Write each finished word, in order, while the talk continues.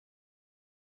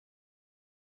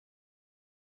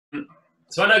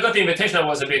so when I got the invitation, I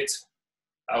wondered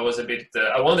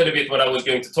a bit what I was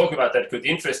going to talk about that could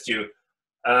interest you.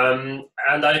 And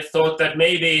I thought that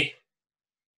maybe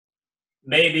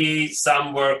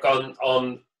some work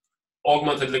on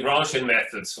augmented Lagrangian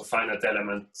methods for finite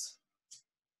elements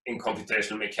in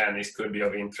computational mechanics could be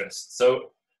of interest.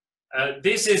 So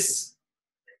this is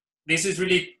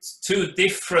really two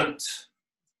different.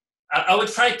 I would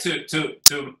try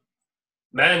to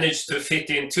manage to fit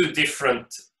in two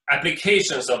different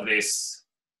applications of these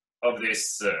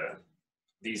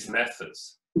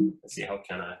methods. Let's see, how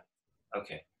can I?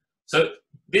 Okay, so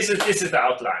this is the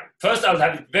outline. First, I'll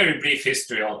have a very brief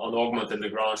history on augmented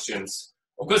Lagrangians.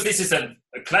 Of course, this is a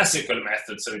classical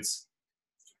method, so it's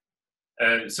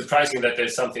surprising that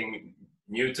there's something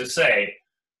new to say.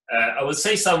 I will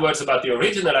say some words about the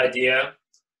original idea.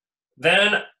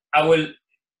 Then I will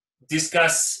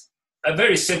discuss a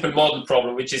very simple model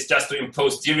problem, which is just to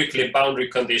impose Dirichlet boundary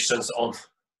conditions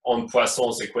on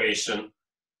Poisson's equation.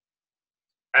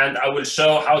 And I will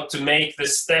show how to make the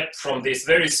step from this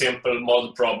very simple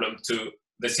model problem to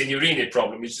the Signorini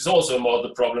problem, which is also a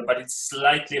model problem, but it's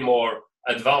slightly more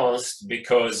advanced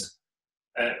because,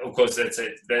 of course, then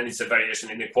it's a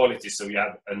variation inequality, so you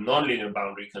have a nonlinear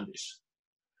boundary condition.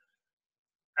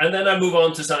 And then I move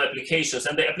on to some applications.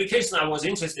 And the application I was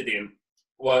interested in,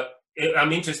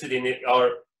 are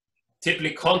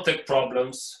typically contact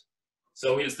problems.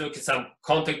 So we'll look at some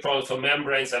contact problems for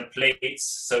membranes and plates.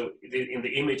 So in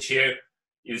the image here,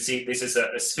 you see this is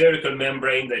a spherical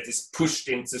membrane that is pushed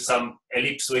into some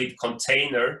ellipsoid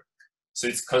container. So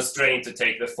it's constrained to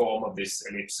take the form of this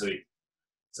ellipsoid.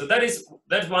 So that's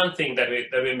one thing that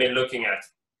we've been looking at.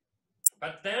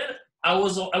 But then I've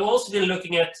also been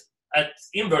looking at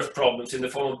inverse problems in the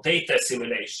form of data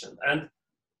assimilation. And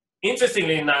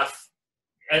interestingly enough,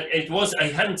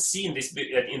 I hadn't seen this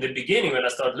in the beginning when I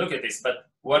started looking at this, but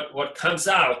what comes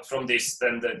out from this,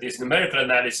 then this numerical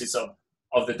analysis of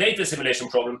the data assimilation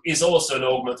problem is also an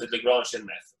augmented Lagrangian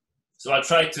method. So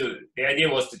the idea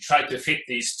was to try to fit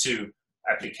these two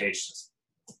applications.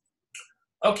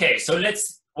 Okay, so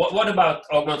what about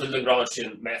augmented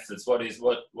Lagrangian methods?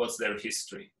 What's their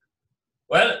history?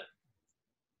 Well,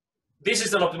 this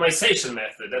is an optimization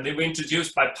method, and they were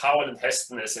introduced by Powell and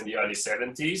Hestenes in the early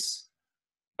 70s.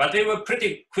 But they were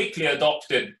pretty quickly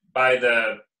adopted by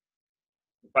the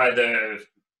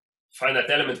finite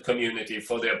element community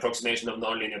for the approximation of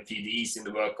nonlinear PDEs in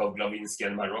the work of Glavinsky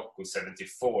and Marocco,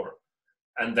 74.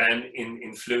 And then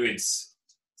in fluids,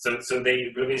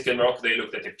 Glavinsky and Marocco, they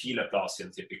looked at the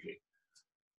P-Laplacian typically.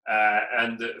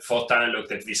 And Fortin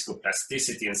looked at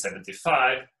viscoplasticity in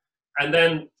 75. And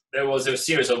then there was a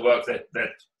series of work that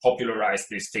popularized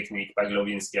this technique by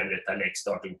Glavinsky and Letalec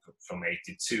starting from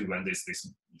 82, and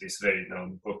this very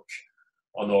known book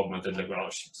on augmented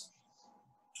Lagrangians.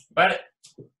 But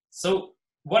so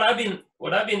what I've been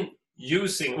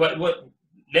using, what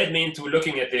led me into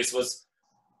looking at this was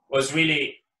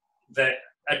really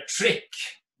a trick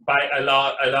by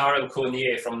Allard and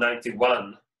Cornier from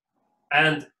 91,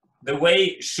 and the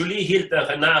way Joly, Hilt, and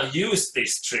Renard used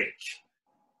this trick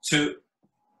to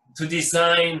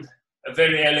design a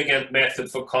very elegant method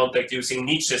for contact using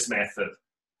Nietzsche's method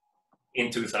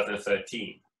in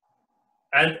 2013.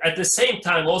 And at the same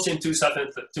time, also in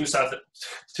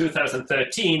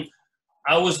 2013,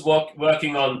 I was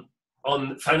working on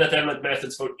finite element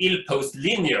methods for ill-post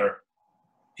linear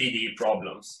PDE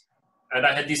problems. And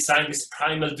I had designed this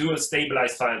primal dual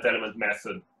stabilized finite element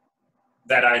method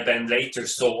that I then later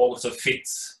saw also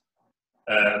fits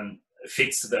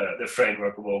the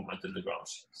framework of augmented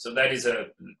Lagrangian. So that is a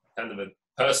kind of a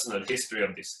personal history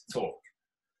of this talk.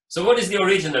 So what is the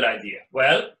original idea?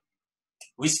 Well,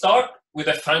 we start with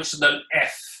a functional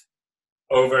f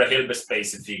over a Hilbert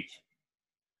space V.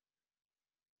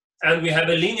 And we have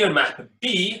a linear map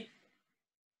B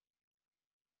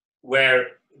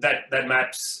where that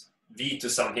maps V to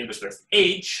some Hilbert space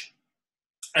H.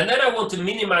 And then I want to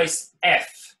minimize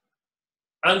f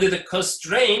under the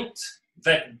constraint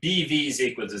that BV is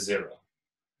equal to 0.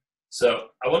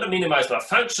 So I want to minimize my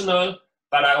functional,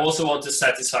 but I also want to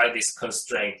satisfy this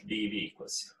constraint BV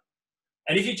equals 0.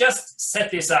 And if you just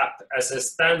set this up as a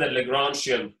standard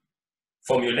Lagrangian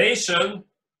formulation,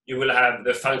 you will have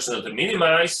the functional to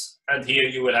minimize, and here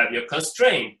you will have your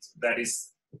constraint that is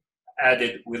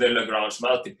added with a Lagrange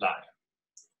multiplier,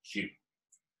 Q.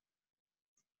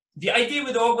 The idea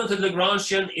with augmented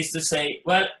Lagrangian is to say,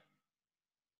 well,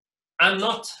 I'm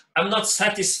not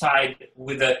satisfied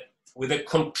with the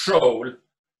control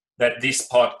that this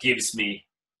part gives me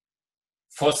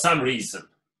for some reason.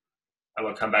 I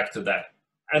will come back to that.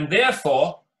 And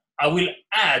therefore, I will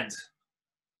add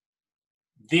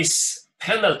this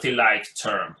penalty-like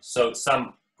term. So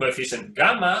some coefficient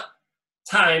gamma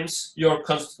times your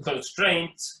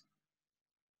constraint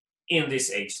in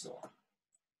this H norm.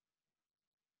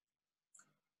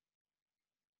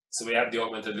 So we have the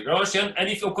augmented Lagrangian, and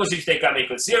if, of course, if you take gamma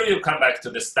equals 0, you come back to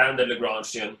the standard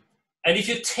Lagrangian. And if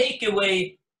you take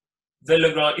away the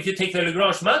Lagrange, if you take the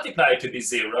Lagrange multiplier to be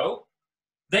 0,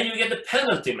 then you get the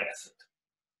penalty method.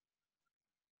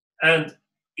 And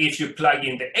if you plug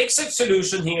in the exact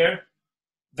solution here,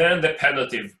 then the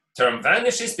penalty term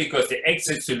vanishes because the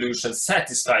exact solution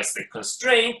satisfies the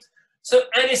constraint. So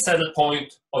any saddle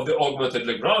point of the augmented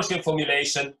Lagrangian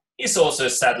formulation is also a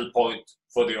saddle point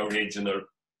for the original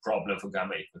problem for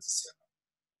gamma equals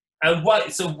 0. And why?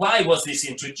 So why was this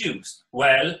introduced?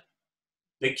 Well,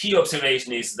 the key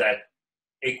observation is that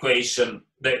equation,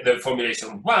 the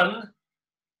formulation 1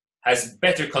 has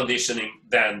better conditioning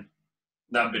than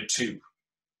number 2.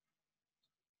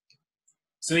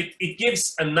 So it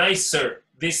gives a nicer,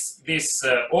 this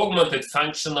augmented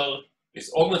functional,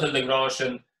 this augmented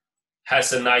Lagrangian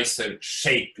has a nicer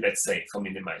shape, let's say, for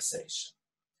minimization.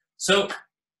 So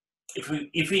if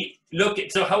we look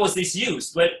at, so how was this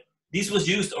used? Well, this was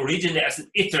used originally as an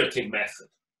iterative method.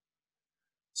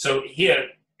 So here,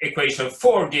 equation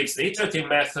 4 gives the iterative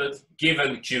method.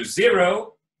 Given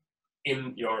Q0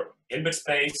 in your Hilbert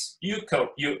space, you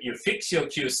fix your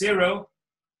Q0,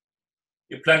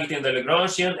 you plug it in the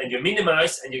Lagrangian, and you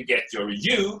minimize, and you get your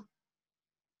U.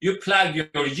 You plug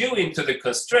your U into the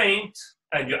constraint,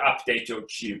 and you update your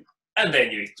Q, and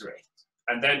then you iterate.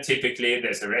 And then typically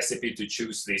there's a recipe to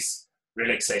choose this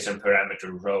relaxation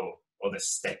parameter rho, or the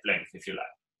step length, if you like.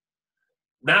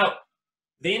 Now,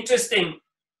 the interesting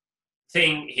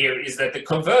thing here is that the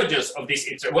convergence of this,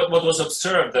 what was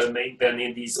observed then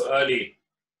in these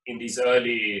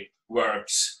early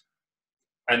works,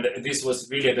 and this was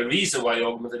really the reason why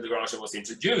augmented Lagrangian was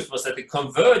introduced, was that the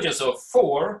convergence of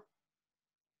 4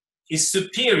 is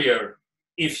superior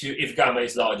if gamma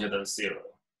is larger than 0.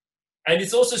 And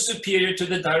it's also superior to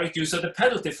the direct use of the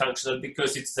penalty functional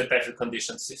because it's a better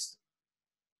conditioned system.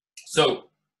 So,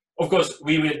 of course,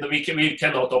 we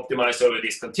cannot optimize over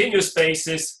these continuous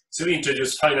spaces, so we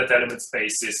introduce finite element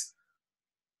spaces.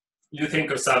 You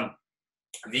think of some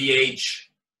VH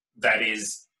that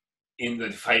is in the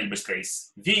Hilbert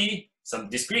space V, some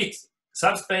discrete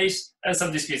subspace, and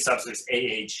some discrete subspace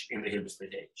AH in the Hilbert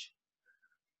space H.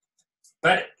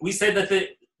 But we said that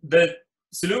the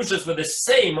solutions were the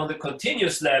same on the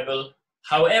continuous level.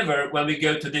 However, when we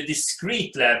go to the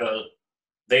discrete level,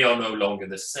 they are no longer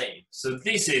the same. So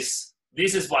this is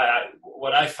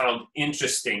what I found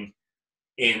interesting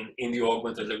in the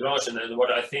augmented Lagrangian, and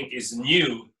what I think is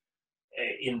new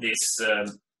in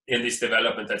this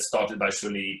development that started by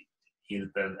Joly,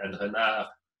 Hilton, and Renard.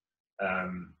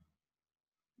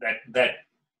 That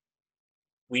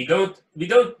we don't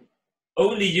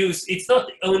only use, it's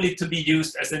not only to be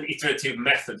used as an iterative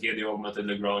method here, the augmented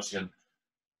Lagrangian.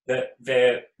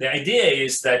 The idea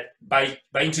is that by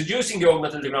introducing the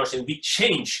augmented Lagrangian, we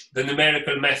change the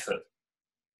numerical method.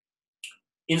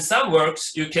 In some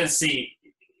works, you can see,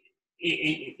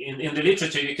 in the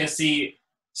literature, you can see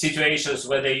situations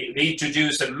where they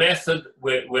introduce a method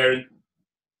where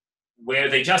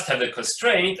they just have the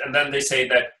constraint, and then they say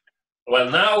that, well,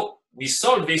 now we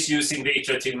solve this using the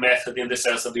iterative method in the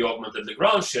sense of the augmented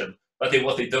Lagrangian. But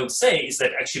what they don't say is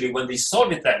that actually when they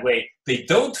solve it that way, they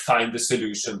don't find the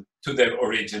solution to their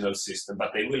original system,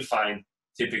 but they will find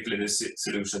typically the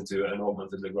solution to an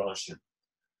augmented Lagrangian.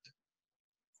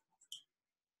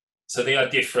 So they are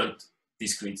different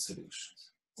discrete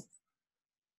solutions.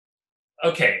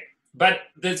 Okay, but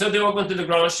so the augmented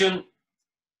Lagrangian,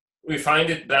 we find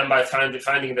it then by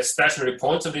finding the stationary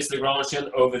points of this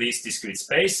Lagrangian over these discrete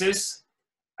spaces.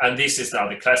 And this is now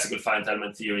the classical finite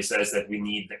element theory says that we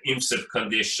need the IMSUP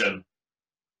condition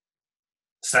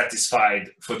satisfied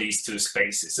for these two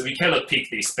spaces. So we cannot pick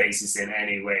these spaces in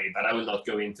any way, but I will not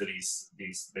go into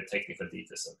the technical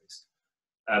details of this.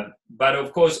 But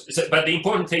of course, but the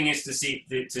important thing is to see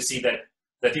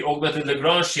that the augmented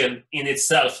Lagrangian in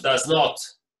itself does not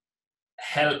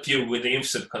help you with the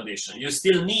IMSUP condition. You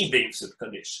still need the IMSUP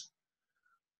condition.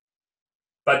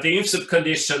 But the IMSUP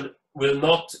condition will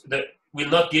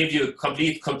not give you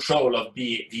complete control of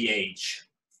VH.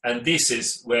 And this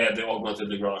is where the augmented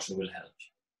Lagrangian will help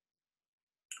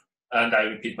you. And I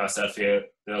repeat myself here,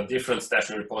 there are different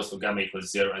stationary points for gamma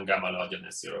equals 0 and gamma larger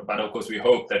than 0. But of course, we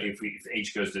hope that if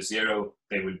H goes to 0,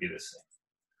 they will be the same.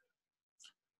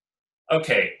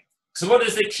 Okay, so what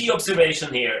is the key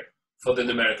observation here for the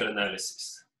numerical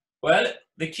analysis? Well,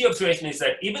 the key observation is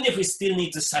that even if we still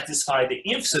need to satisfy the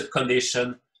IMSUP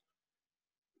condition,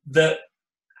 the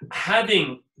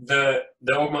having the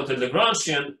augmented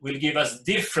Lagrangian will give us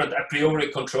different a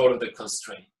priori control of the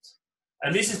constraint.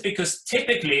 And this is because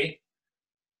typically,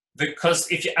 because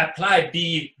if you apply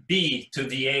B to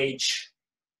the H,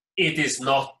 it is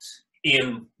not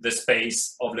in the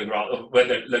space of Lagrange, where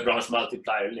the Lagrange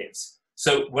multiplier lives.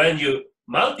 So when you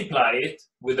multiply it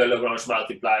with the Lagrange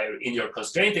multiplier in your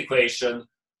constraint equation,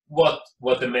 what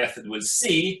the method will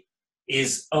see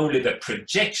is only the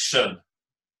projection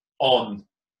on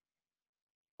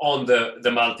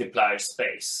the multiplier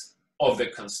space of the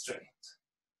constraint.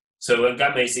 So when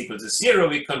gamma is equal to 0,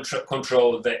 we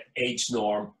control the H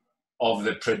norm of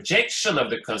the projection of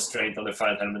the constraint on the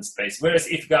finite element space. Whereas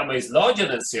if gamma is larger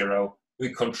than 0,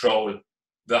 we control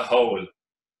the whole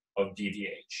of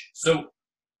DVH. So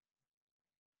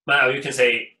now you can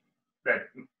say that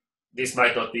this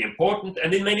might not be important,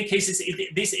 and in many cases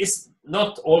this is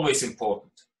not always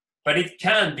important, but it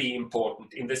can be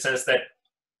important in the sense that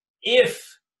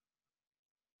if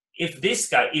this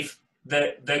guy, if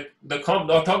the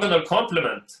orthogonal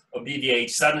complement of BVH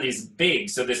suddenly is big,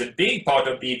 so there's a big part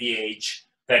of BVH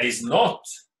that is not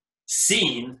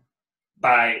seen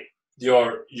by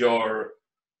your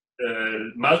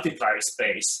multiplier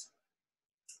space,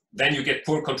 then you get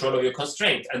poor control of your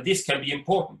constraint, and this can be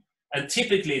important. And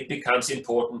typically it becomes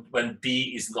important when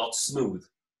B is not smooth.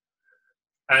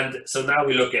 And so now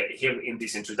we look at, here in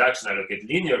this introduction, I look at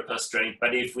linear constraint,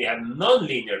 but if we have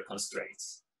non-linear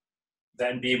constraints,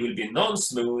 then B will be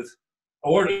non-smooth,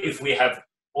 or if we have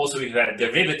a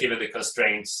derivative of the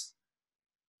constraints,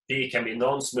 B can be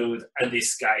non-smooth, and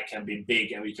this guy can be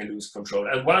big, and we can lose control.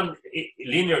 And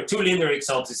two linear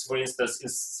examples, for instance,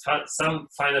 is some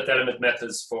finite element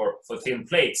methods for thin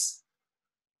plates.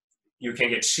 You can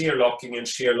get shear locking, and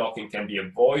shear locking can be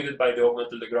avoided by the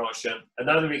augmented Lagrangian.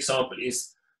 Another example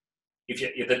is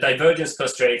if the divergence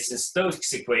constraints in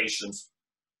Stokes equations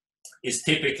is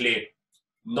typically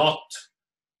not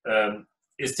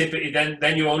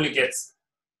then you only get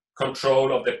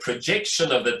control of the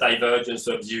projection of the divergence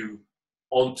of U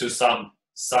onto some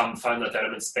finite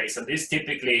element space, and this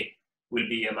typically will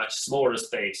be a much smaller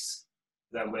space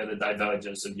than where the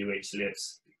divergence of UH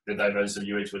lives. The divergence of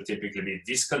UH will typically be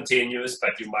discontinuous,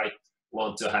 but you might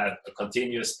want to have a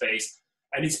continuous space.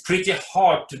 And it's pretty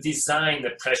hard to design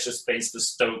the pressure space for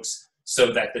Stokes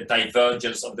so that the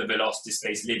divergence of the velocity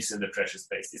space lives in the pressure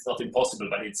space. It's not impossible,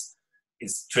 but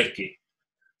it's tricky.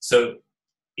 So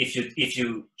if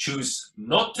you choose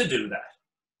not to do that,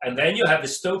 and then you have the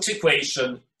Stokes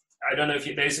equation, I don't know if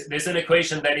there's an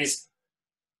equation that is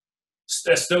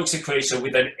a Stokes equation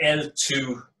with an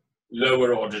L2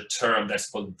 lower order term that's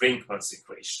called Brinkman's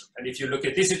equation. And if you look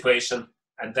at this equation,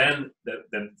 and then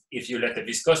if you let the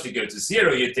viscosity go to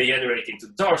 0, you degenerate into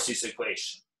Darcy's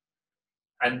equation.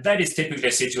 And that is typically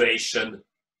a situation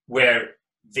where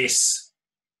this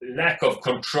lack of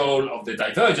control of the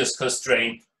divergence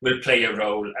constraint will play a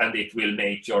role, and it will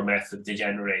make your method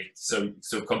degenerate. So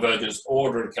convergence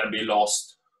order can be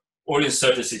lost, or in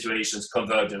certain situations,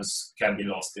 convergence can be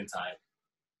lost entirely.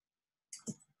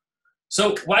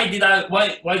 So why did I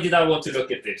want to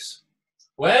look at this?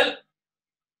 Well,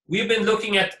 we've been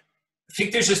looking at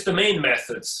fictitious domain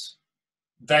methods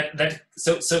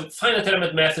so finite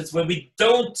element methods where we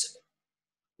don't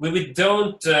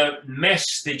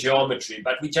mesh the geometry,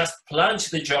 but we just plunge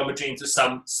the geometry into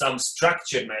some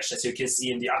structured mesh, as you can see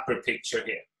in the upper picture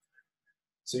here.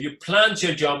 So you plunge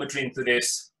your geometry into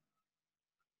this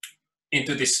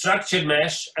structured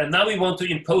mesh, and now we want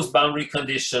to impose boundary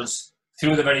conditions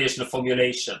through the variational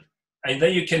formulation. And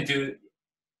then you can do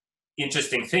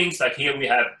interesting things, like here we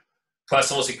have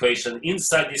Poisson's equation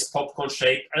inside this popcorn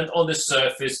shape, and on the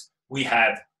surface we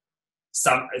have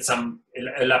some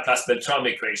Laplace-Beltrame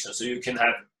equation. So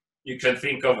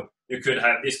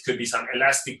this could be some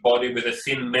elastic body with a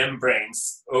thin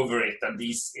membranes over it, and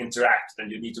these interact,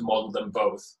 and you need to model them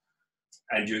both.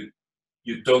 And you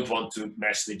don't want to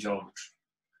mesh the geometry.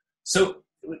 So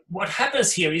what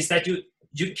happens here is that you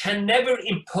can never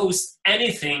impose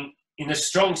anything in a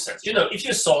strong sense. You know, if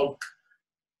you solve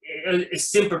a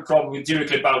simple problem with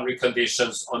directly boundary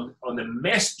conditions on a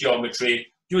mesh geometry,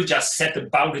 you'll just set the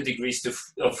boundary degrees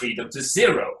of freedom to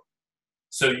 0.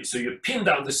 So you pin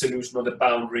down the solution on the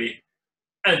boundary,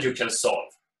 and you can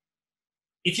solve.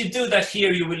 If you do that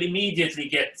here, you will immediately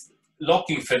get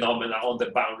locking phenomena on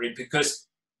the boundary because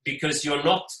they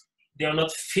are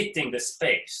not fitting the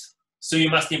space. So you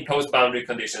must impose boundary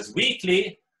conditions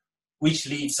weakly, which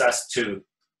leads us to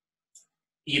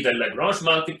either Lagrange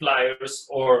multipliers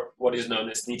or what is known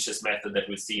as Nietzsche's method that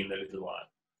we'll see in a little while.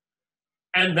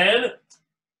 And then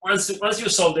once you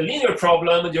solve the linear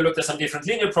problem and you look at some different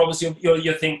linear problems,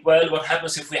 you think, well, what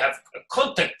happens if we have a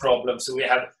contact problem? So we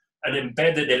have an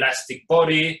embedded elastic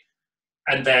body,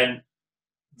 and then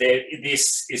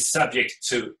this is subject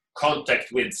to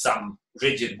contact with some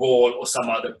rigid wall or some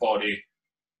other body.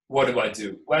 What do I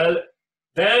do? Well,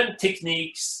 then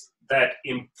techniques that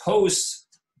impose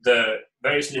the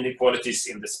various linear quantities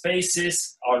in the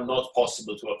spaces are not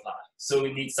possible to apply. So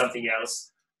we need something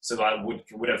else. So I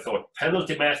would have thought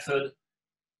penalty method.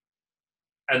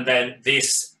 And then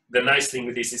this, the nice thing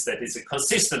with this is that it's a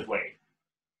consistent way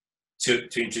to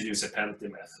introduce a penalty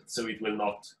method. So it will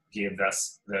not give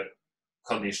us the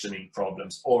conditioning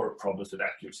problems or problems with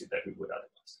accuracy that we would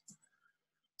otherwise.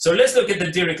 So let's look at the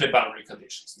Dirichlet boundary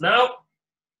conditions. Now,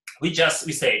 we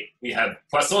say we have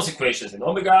Poisson's equations in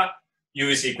omega, u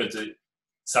is equal to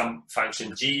some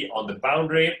function g on the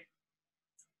boundary,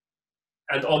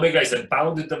 and omega is a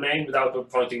bounded domain without a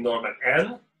pointing norm at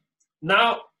n.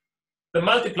 Now, the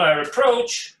multiplier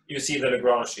approach, you see the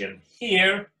Lagrangian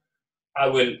here. I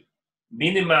will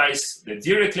minimize the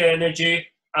Dirichlet energy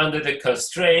under the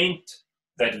constraint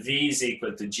that v is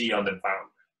equal to g on the boundary.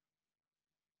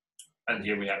 And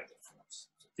here we have the forms.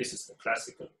 So this is the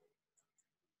classical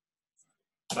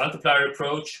multiplier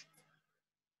approach.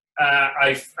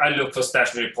 I look for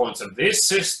stationary points of this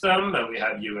system, and we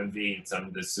have u and v in some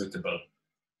of the suitable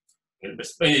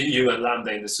u and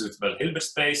lambda in the suitable Hilbert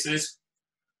spaces.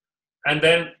 And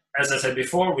then, as I said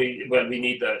before, when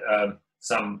we go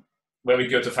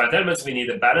to finite elements, we need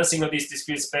a balancing of these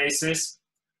discrete spaces.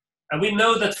 And we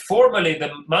know that formally the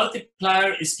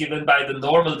multiplier is given by the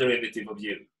normal derivative of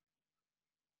u.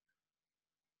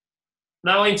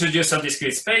 Now I introduce some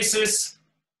discrete spaces.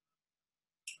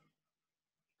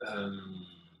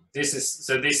 This is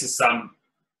some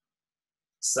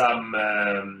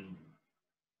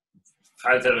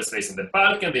finite element space in the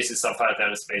bulk, and this is some finite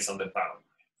element space on the boundary.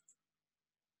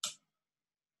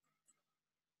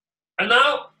 And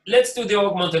now let's do the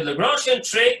augmented Lagrangian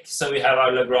trick. So we have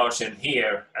our Lagrangian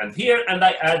here, and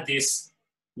I add this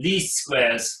least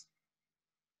squares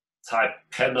type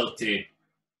penalty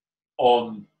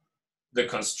on the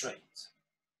constraint.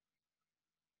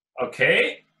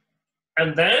 Okay,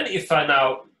 and then if I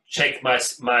now check my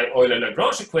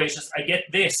Euler-Lagrange equations, I get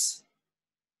this.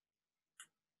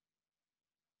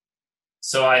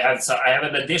 So I have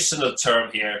an additional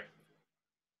term here,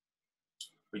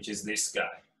 which is this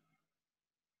guy.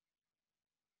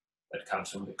 That comes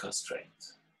from the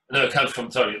constraint. No, it comes from,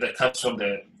 sorry, that comes from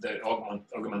the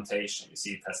augmentation. You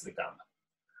see, it has the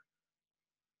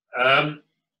gamma.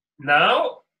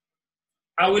 Now,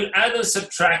 I will add and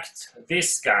subtract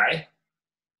this guy,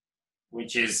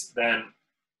 which is then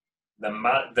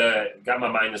the gamma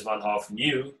minus 1/2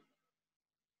 mu.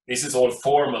 This is all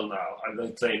formal now. I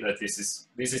don't claim that this is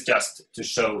just to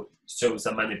show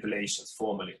some manipulations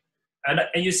formally. And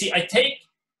you see, I take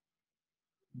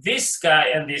this guy,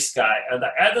 and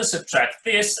I add and subtract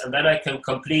this, and then I can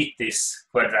complete this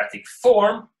quadratic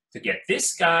form to get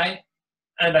this guy,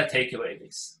 and I take away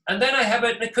this. And then I have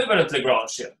an equivalent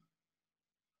Lagrangian,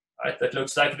 right, that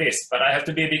looks like this. But I have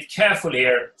to be a bit careful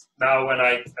here now when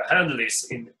I handle this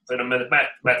in a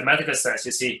mathematical sense.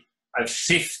 You see, I've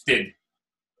shifted.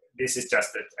 This is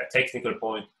just a technical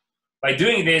point. By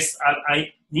doing this,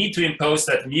 I need to impose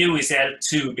that mu is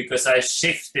L2 because I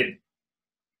shifted.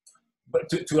 But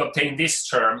to obtain this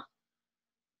term,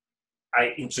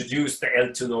 I introduced the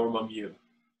L2 norm of mu.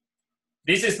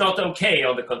 This is not okay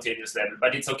on the continuous level,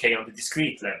 but it's okay on the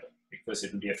discrete level because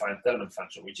it will be a finite element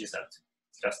function, which is L2.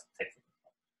 It's just technical.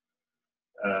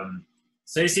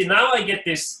 So you see, now I get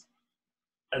this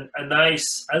a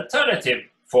nice alternative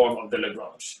form of the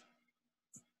Lagrange.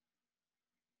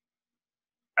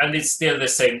 And it's still the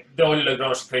same. The only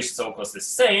Lagrange equation is almost the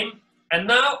same. And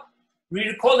now we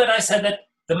recall that I said that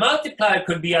the multiplier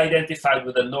could be identified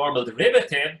with a normal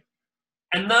derivative.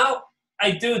 And now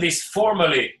I do this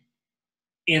formally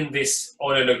in this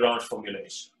Euler-Lagrange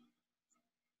formulation.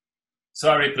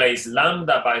 So I replace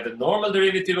lambda by the normal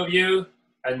derivative of u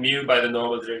and mu by the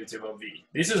normal derivative of v.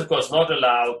 This is, of course, not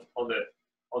allowed on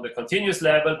the continuous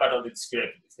level, but on the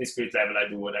discrete level, I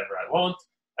do whatever I want.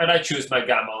 And I choose my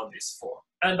gamma on this form.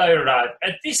 And I arrive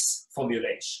at this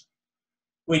formulation,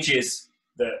 which is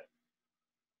the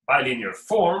bilinear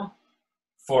form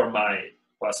for my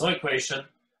Poisson equation.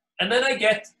 And then I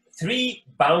get 3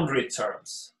 boundary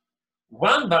terms.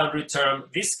 One boundary term,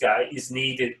 this guy, is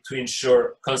needed to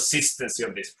ensure consistency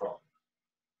of this problem.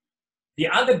 The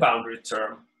other boundary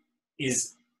term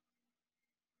is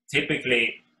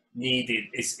typically needed,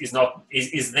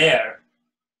 is there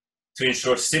to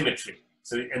ensure symmetry.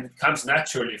 So, and it comes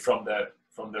naturally from the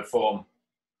form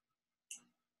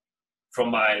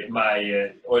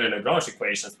Euler-Lagrange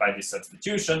equations by this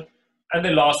substitution, and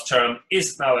the last term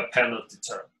is now a penalty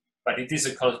term, but this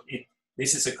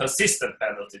is a consistent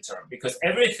penalty term because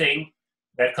everything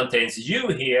that contains u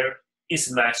here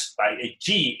is matched by a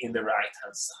g in the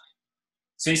right-hand side.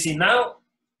 So you see now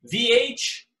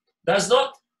VH does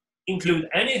not include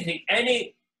anything,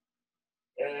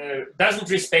 doesn't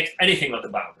respect anything on the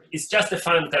boundary. It's just a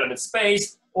finite element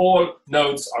space. All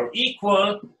nodes are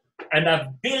equal, and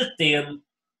I've built in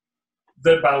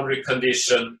the boundary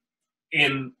condition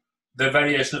in the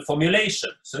variational formulation.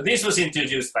 So this was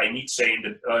introduced by Nietzsche in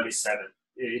the early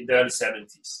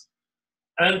 70s.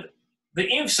 And the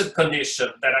INFSUB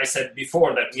condition that I said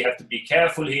before, that we have to be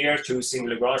careful here, choosing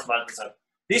Lagrange multiples,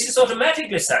 this is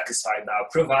automatically satisfied now,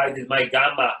 provided my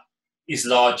gamma is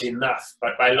large enough.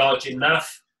 But by large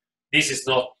enough, this is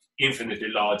not infinitely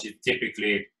large. It's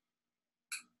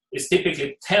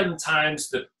typically 10 times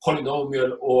the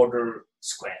polynomial order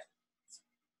squared.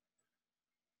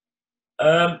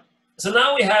 So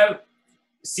now we have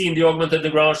seen the augmented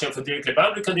Lagrangian for directly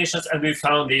boundary conditions, and we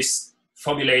found this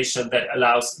formulation that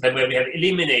allows, that where we have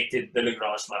eliminated the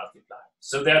Lagrange multiplier.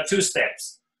 So there are two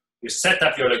steps. You set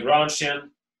up your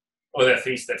Lagrangian, or there are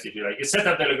three steps if you like. You set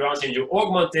up the Lagrangian, you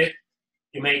augment it,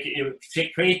 you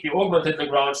create the augmented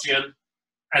Lagrangian,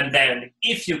 and then,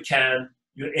 if you can,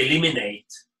 you eliminate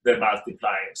the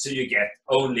multiplier. So you get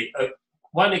only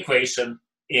one equation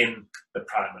in the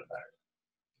primal variable.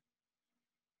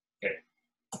 Okay.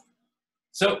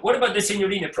 So what about the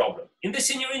Signorini problem? In the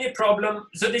Signorini problem,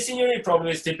 so the Signorini problem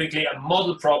is typically a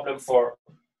model problem for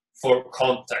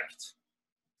contact.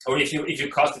 Or if you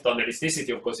cast it on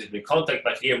elasticity, of course it will be contact,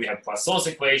 but here we have Poisson's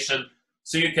equation.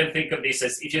 So you can think of this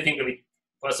as, if you think of it,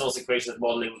 Poisson's equation as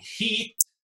modeling heat,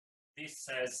 this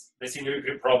says, the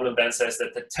Signorini problem then says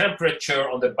that the temperature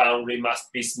on the boundary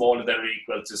must be smaller than or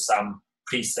equal to some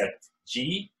preset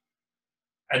G.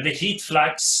 And the heat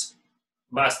flux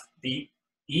must be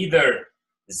either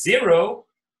 0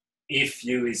 if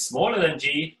U is smaller than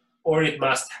G, or it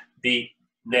must be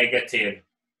negative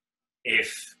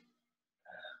if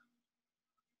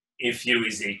U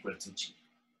is equal to G.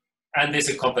 And there's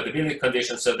a compatibility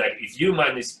condition so that if U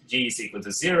minus G is equal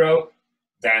to 0,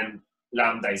 then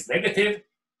lambda is negative.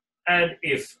 And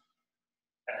if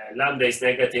lambda is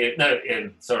negative,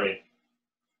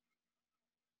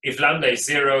 if lambda is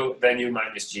 0, then U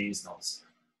minus G is non-zero,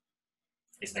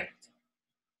 is negative.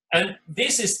 And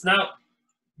this is now,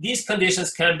 these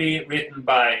conditions can be written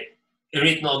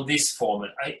on this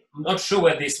formula. I'm not sure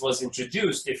where this was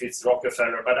introduced, if it's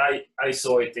Rockefeller, but I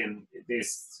saw it in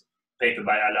this paper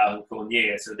by Alain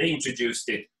Cournier. So they introduced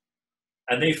it,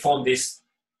 and they formed this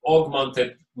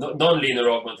augmented, nonlinear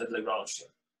augmented Lagrangian.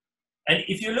 And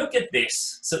if you look at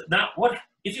this, so now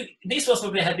this was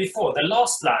what we had before. The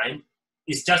last line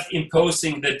is just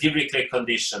imposing the Dirichlet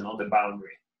condition on the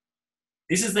boundary.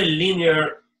 This is the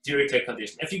linear Dirichlet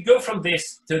condition. If you go from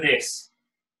this to this,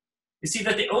 you see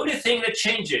that the only thing that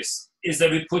changes is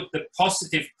that we put the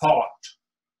positive part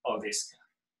of this.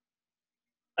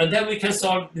 And then we can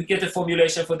get a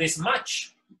formulation for this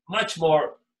much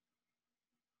more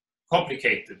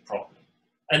complicated problem.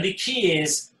 And the key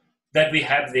is that we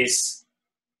have this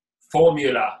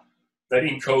formula that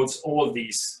encodes all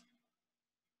these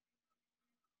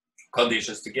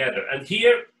conditions together. And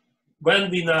here, when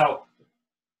we now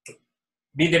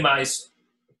minimize,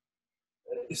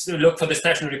 look for the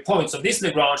stationary points of this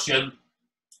Lagrangian,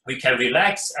 we can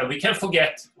relax and we can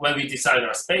forget when we design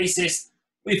our spaces,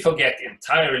 we forget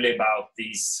entirely about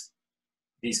these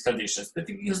conditions, but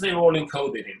because they're all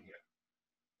encoded in here.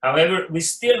 However, we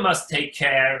still must take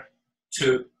care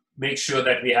to make sure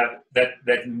that we have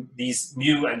that these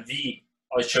mu and v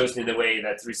are chosen in a way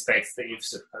that respects the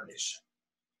INFSUB condition.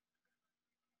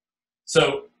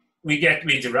 So we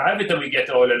derive it and we get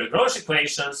all the Lagrange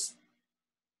equations.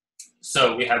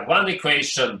 So we have one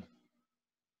equation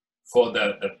for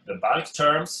the bulk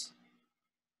terms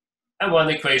and one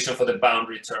equation for the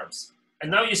boundary terms.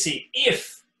 And now you see,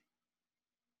 if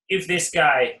this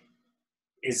guy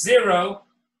is 0,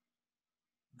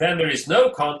 then there is no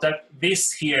contact.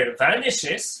 This here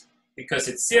vanishes because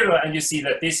it's 0, and you see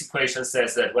that this equation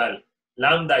says that, well,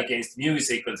 lambda against mu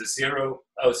is equal to 0.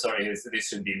 Oh, sorry, this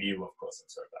should be mu, of course, I'm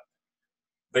sorry about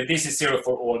that. But this is 0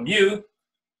 for all mu,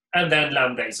 and then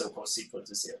lambda is, of course, equal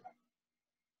to 0.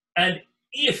 And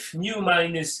if u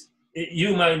minus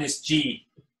g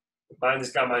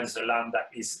minus gamma minus the lambda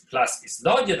is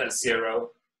larger than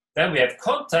 0, then we have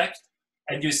contact,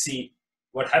 and you see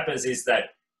what happens is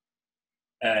that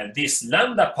this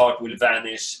lambda part will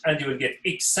vanish, and you will get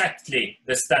exactly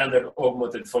the standard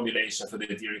augmented formulation for the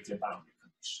Dirichlet boundary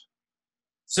condition.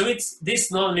 So it's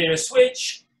this nonlinear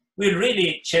switch will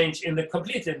really change in a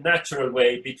completely natural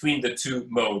way between the two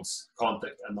modes,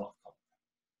 contact and non-contact.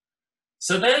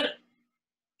 So then,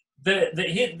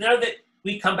 now that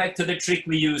we come back to the trick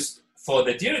we used for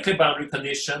the Dirichlet boundary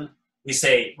condition, we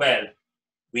say, well,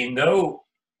 we know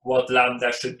what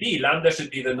lambda should be. Lambda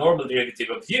should be the normal derivative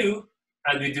of u,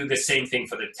 and we do the same thing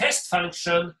for the test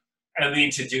function, and we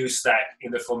introduce that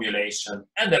in the formulation,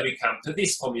 and then we come to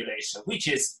this formulation, which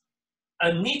is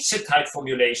a Nietzsche-type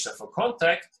formulation for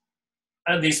contact,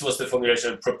 and this was the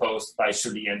formulation proposed by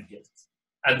Joly and Hilt.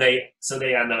 And they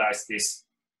analyzed this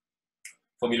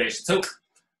formulation. So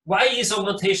why is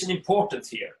augmentation important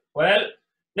here? Well,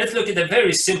 let's look at a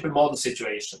very simple model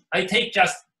situation. I take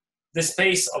just the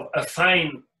space of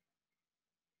affine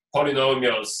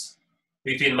polynomials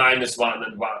between -1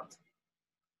 and 1.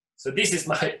 So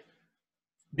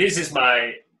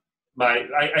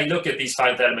I look at these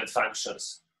finite element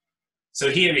functions. So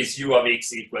here is u of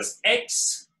x equals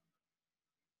x.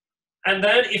 And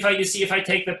then if I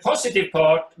take the positive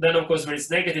part, then of course when it's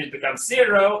negative it becomes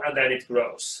 0, and then it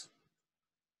grows.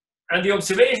 And the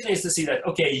observation is to see that,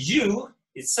 okay, u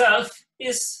itself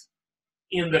is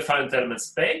in the finite element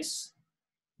space,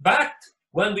 but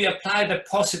when we apply the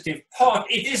positive part,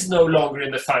 it is no longer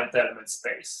in the finite element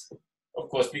space. Of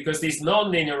course, because this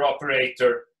nonlinear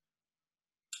operator,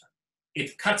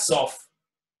 it cuts off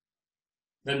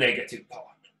the negative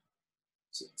part.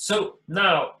 So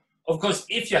now, of course,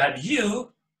 if you have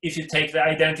u, if you take the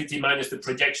identity minus the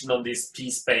projection on this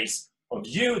p space of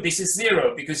u, this is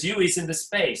 0 because u is in the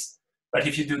space. But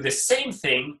if you do the same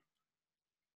thing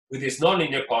with this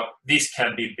nonlinear part, this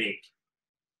can be big.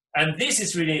 And this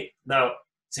is really now,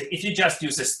 so if you just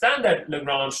use a standard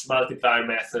Lagrange multiplier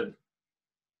method,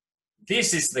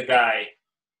 this is the guy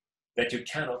that you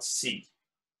cannot see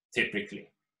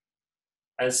typically.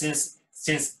 And since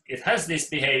it has this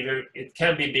behavior, it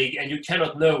can be big, and you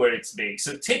cannot know where it's big.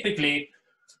 So typically,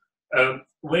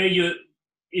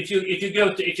 if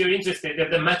you're interested in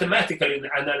the mathematical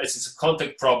analysis of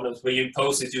contact problems where you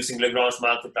impose it using Lagrange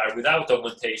multiplier without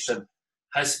augmentation,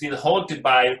 has been haunted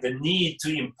by the need to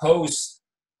impose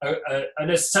an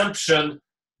assumption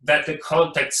that the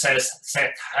contact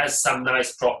set has some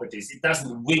nice properties. It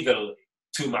doesn't wiggle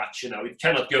too much, it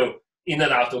cannot go in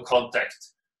and out of contact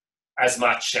as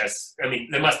much as,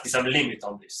 there must be some limit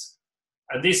on this.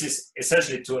 And this is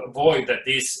essentially to avoid that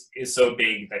this is so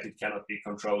big that it cannot be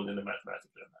controlled in the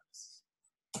mathematical analysis.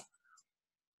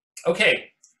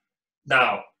 Okay, now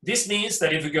this means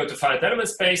that if we go to finite element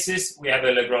spaces, we have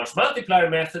a Lagrange multiplier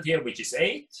method here, which is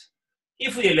 8.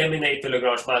 If we eliminate the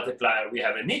Lagrange multiplier, we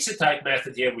have a Nietzsche-type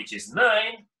method here, which is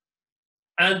 9.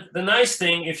 And the nice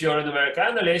thing, if you're a numerical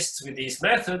analyst with these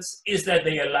methods, is that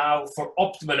they allow for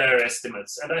optimal error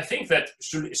estimates. And I think that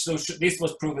this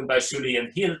was proven by Joly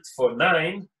and Hilt for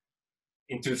 9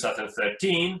 in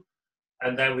 2013.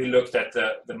 And then we looked at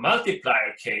the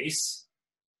multiplier case,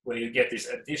 where you get this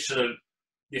additional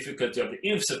difficulty of the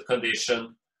INFSET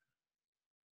condition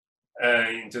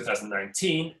in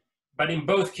 2019. But in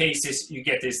both cases, you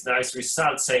get this nice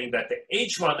result saying that the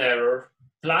H1 error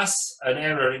plus an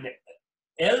error in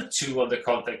L2 on the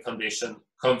contact condition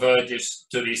converges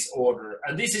to this order,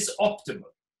 and this is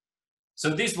optimal. So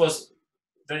this was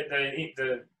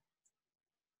the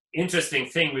interesting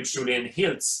thing with Joly and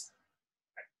Hilt's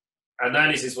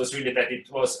analysis was really that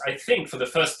it was, I think, for the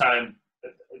first time,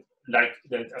 like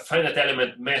a finite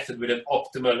element method with an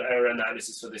optimal error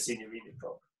analysis for the Signorini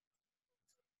problem.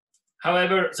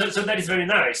 However, so that is very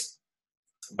nice.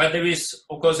 But there is,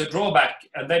 of course, a drawback,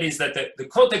 and that is that the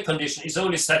contact condition is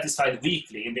only satisfied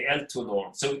weakly in the L2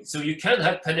 norm. So you can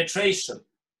have penetration,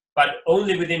 but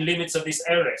only within limits of this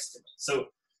error estimate. So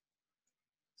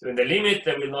in the limit,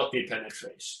 there will not be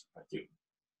penetration.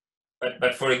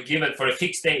 But for a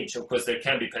fixed age, of course, there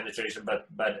can be penetration,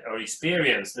 but our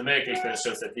experience, numerical experience,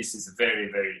 shows that this is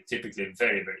typically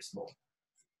very, very small.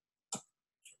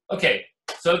 Okay,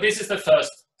 so this is the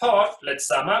first part. Let's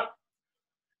sum up.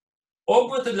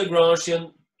 Augmented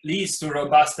Lagrangian leads to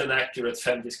robust and accurate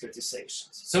FEM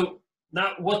discretizations. So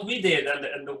now what we did,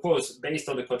 and of course, based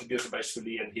on the contribution by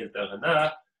Joly and Hilt and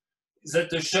Renard, is that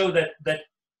to show that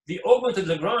the augmented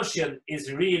Lagrangian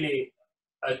is really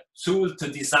a tool to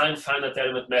design finite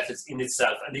element methods in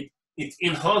itself, and it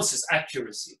enhances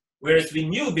accuracy. Whereas we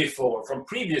knew before from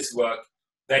previous work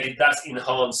that it does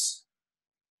enhance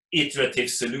iterative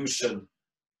solution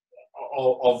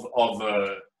of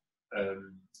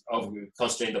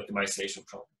constraint optimization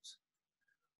problems.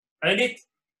 And it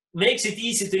makes it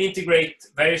easy to integrate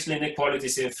various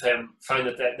inequalities in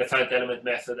the finite element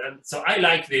method. And so I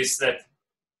like this, that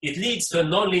it leads to a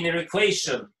nonlinear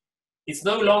equation It's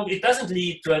no longer, it doesn't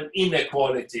lead to an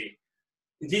inequality.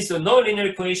 It leads to a nonlinear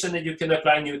equation that you can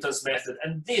apply Newton's method.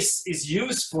 And this is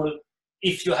useful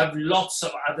if you have lots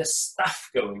of other stuff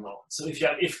going on. So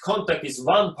if contact is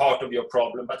one part of your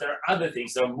problem, but there are other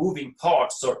things, there are moving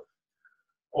parts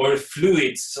or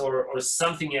fluids or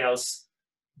something else,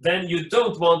 then you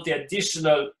don't want the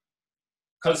additional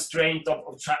constraint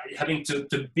of having to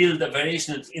build a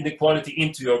variational inequality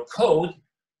into your code.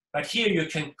 But here you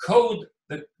can code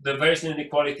the variational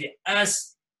inequality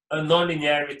as a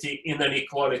nonlinearity in an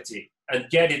equality and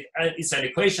get it, and it's an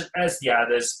equation as the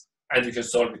others, and you can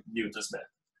solve it with Newton's method.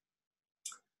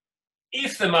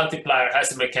 If the multiplier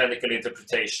has a mechanical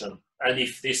interpretation, and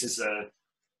if this is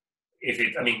if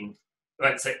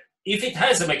it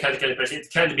has a mechanical interpretation,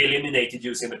 it can be eliminated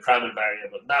using the primal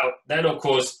variable. Now, then of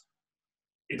course,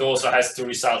 it also has to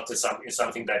result in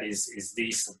something that is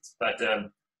decent. But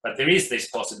there is this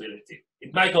possibility.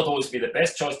 It might not always be the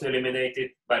best choice to eliminate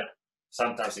it, but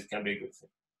sometimes it can be a good thing.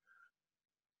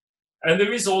 And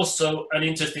there is also an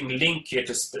interesting link here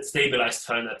to stabilized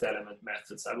finite element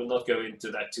methods. I will not go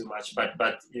into that too much, but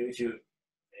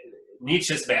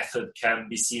Nietzsche's method can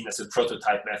be seen as a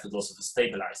prototype method also for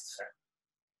stabilized FEM.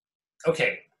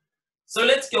 Okay, so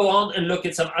let's go on and look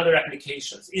at some other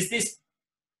applications. Is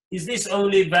this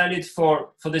only valid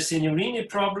for the Signorini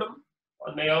problem,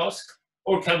 one may ask,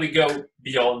 or can we go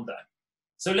beyond that?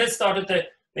 So let's start at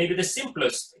maybe the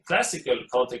simplest classical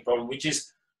contact problem, which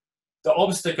is the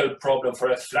obstacle problem for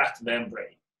a flat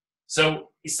membrane. So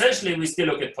essentially, we still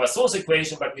look at Poisson's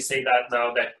equation, but we say that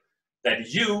now that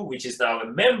U, which is now a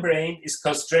membrane, is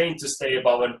constrained to stay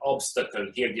above an obstacle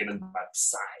here given by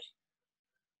psi.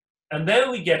 And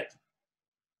then we get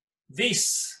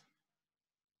this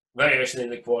variation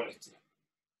inequality.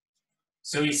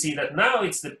 So we see that now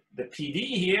it's the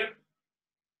PD here,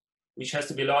 which has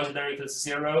to be larger than or equal to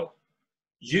 0.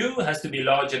 U has to be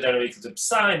larger than or equal to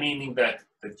psi, meaning that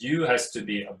U has to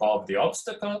be above the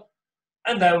obstacle.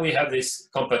 And then we have this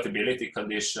compatibility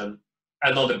condition,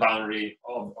 and on the boundary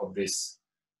of this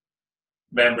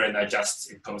membrane, I just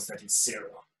impose that it's 0.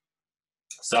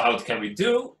 So how can we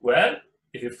do? Well,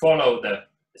 if you follow the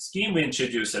scheme, we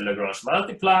introduce a Lagrange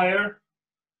multiplier,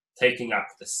 taking up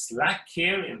the slack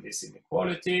here in this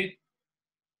inequality.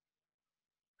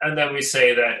 And then we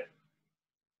say that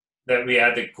we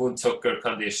had the Kuhn-Tucker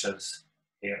conditions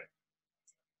here.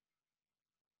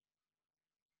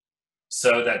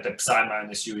 So that the psi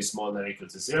minus u is smaller than or equal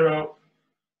to 0,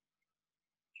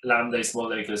 lambda is smaller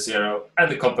than or equal to 0,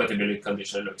 and the compatibility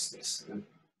condition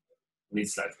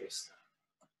reads like this.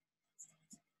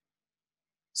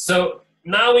 So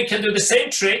now we can do the same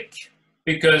trick,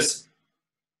 because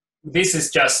this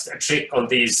is just a trick on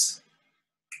these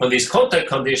contact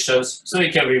conditions, so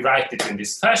we can rewrite it in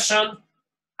this fashion.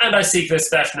 And I seek the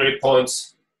stationary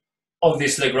points of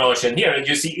this Lagrangian here. And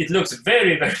you see, it looks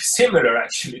very, very similar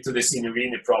actually to the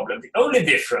Signorini problem. The only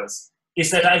difference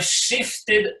is that I've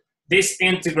shifted this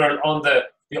integral on the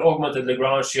augmented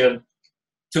Lagrangian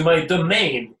to my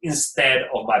domain instead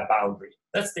of my boundary.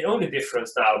 That's the only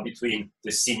difference now between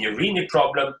the Signorini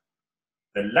problem,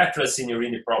 the lateral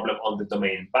Signorini problem on the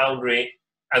domain boundary,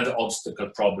 and the obstacle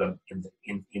problem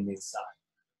in inside.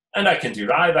 And I can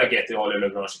derive, I get the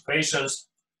Euler-Lagrange equations.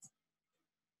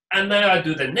 And now I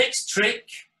do the next trick,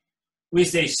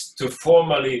 which is to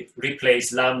formally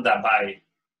replace lambda by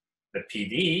the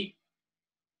PD.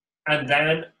 And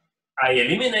then I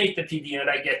eliminate the PD and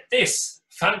I get this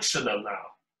functional now,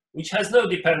 which has no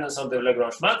dependence on the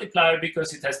Lagrange multiplier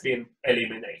because it has been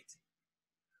eliminated.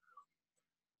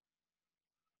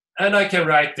 And I can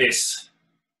write this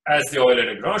as the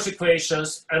Euler-Lagrange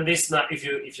equations. And this now, if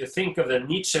you think of the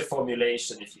Nietzsche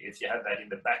formulation, if you have that in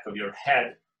the back of your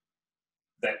head,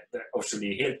 that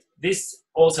actually hit. This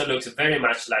also looks very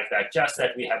much like that, just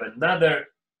that we have another,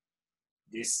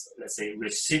 this, let's say,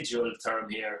 residual term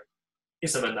here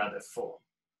is of another form,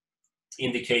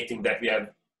 indicating that we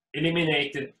have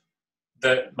eliminated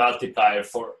the multiplier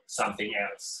for something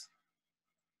else.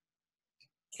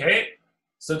 Okay,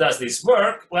 so does this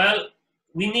work? Well,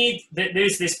 we need, there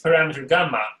is this parameter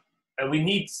gamma, and we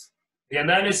need, the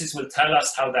analysis will tell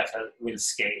us how that will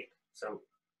scale. So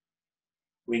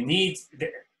we need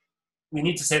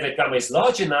to say that gamma is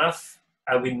large enough,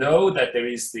 and we know that there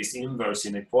is this inverse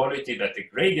inequality, that the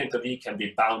gradient of E can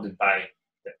be bounded by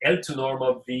the L2 norm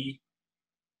of V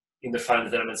in the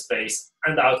finite element space,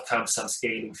 and out comes some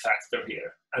scaling factor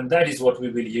here. And that is what we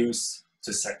will use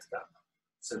to set gamma.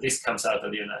 So this comes out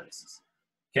of the analysis.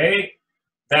 Okay,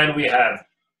 then we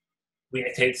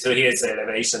take, so here's the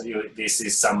elevation. This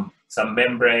is some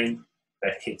membrane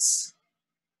that hits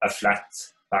a flat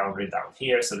boundary down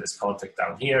here, so there's contact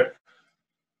down here.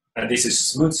 And this is a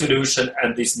smooth solution,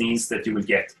 and this means that you will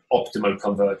get optimal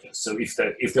convergence. So if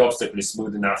the obstacle is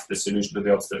smooth enough, the solution to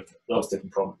the obstacle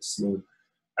problem is smooth,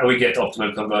 and we get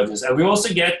optimal convergence. And we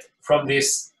also get from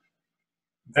this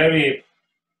very,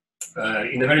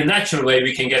 in a very natural way,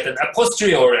 we can get an a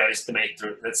posteriori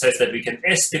estimator that says that we can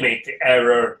estimate the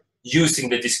error using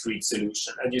the discrete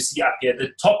solution. And you see up here,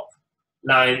 the top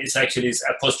line is actually this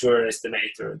a posteriori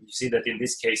estimator. You see that in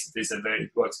this case,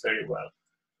 it works very well.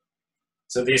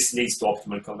 So this leads to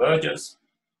optimal convergence.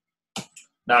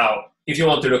 Now, if you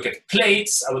want to look at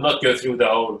plates, I will not go through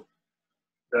all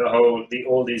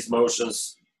these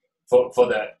motions for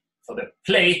the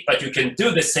plate, but you can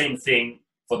do the same thing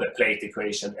for the plate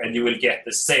equation, and you will get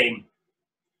the same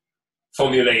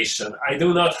formulation. I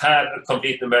do not have a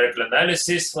complete numerical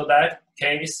analysis for that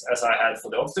case, as I had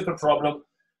for the obstacle problem,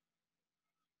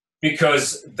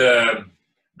 because the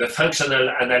functional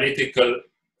analytical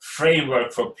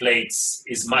framework for plates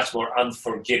is much more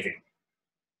unforgiving.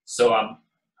 So I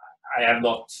am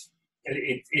not,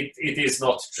 it is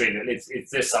not trivial.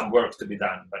 There's some work to be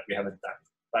done, but we haven't done it.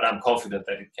 But I'm confident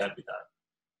that it can be done.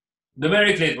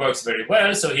 Numerically, it works very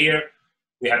well. So here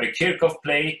we have a Kirchhoff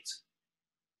plate.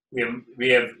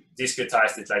 We have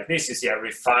discretized it like this. You see I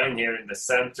refine here in the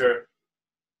center.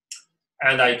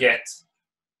 And now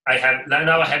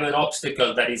I have an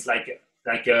obstacle that is like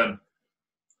a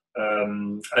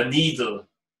needle.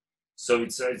 So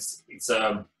it's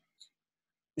a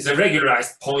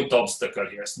regularized point obstacle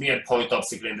here. It's near point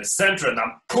obstacle in the center, and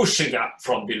I'm pushing up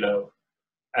from below,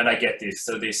 and I get this.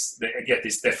 So I get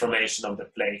this deformation of the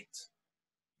plate,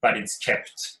 but it's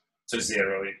kept to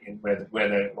zero in where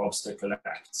the obstacle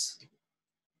acts.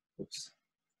 Oops.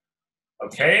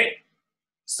 Okay,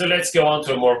 so let's go on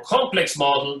to a more complex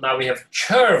model. Now we have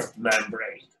curved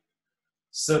membrane.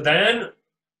 So then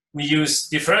we use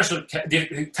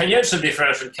tangential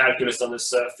differential calculus on the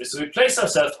surface. So we place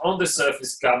ourselves on the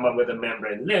surface gamma where the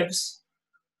membrane lives,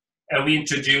 and we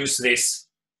introduce this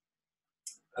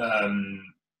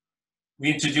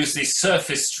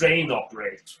surface strain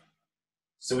operator.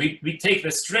 So we take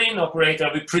the strain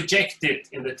operator, we project it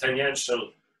in the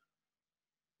tangential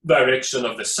direction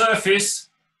of the surface,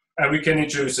 and we can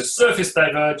introduce a surface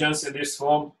divergence in this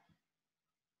form.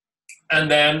 And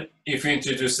then if we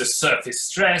introduce the surface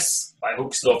stress by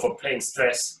Hooke's law for plane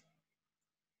stress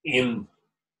in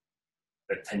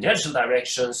the tangential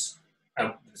directions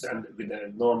and with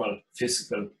the normal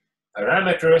physical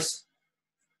parameters,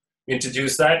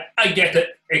 introduce that, I get an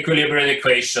equilibrium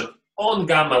equation on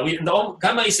gamma.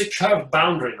 Gamma is a curved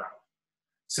boundary now.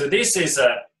 So this is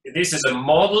a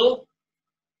model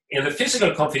in the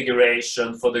physical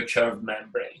configuration for the curved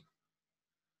membrane.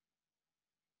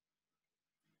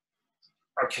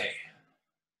 Okay,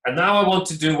 and now I want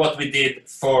to do what we did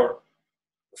for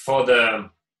the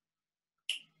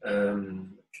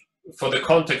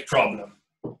contact problem,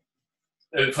 for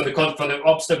the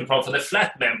obstacle problem, for the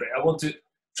flat membrane. I want to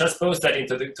transpose that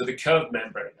into the curved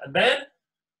membrane, and then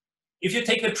if you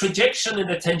take the projection in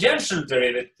the tangential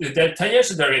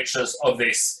directions of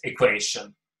this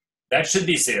equation, that should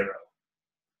be zero.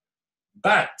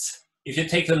 But if you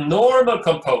take the normal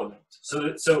component,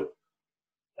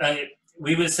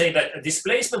 we will say that a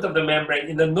displacement of the membrane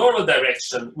in the normal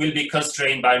direction will be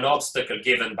constrained by an obstacle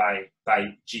given by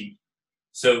G.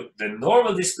 So the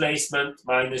normal displacement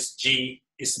minus G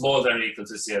is smaller than or equal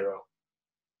to zero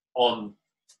on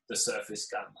the surface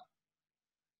gamma.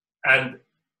 And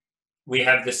we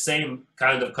have the same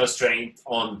kind of constraint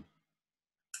on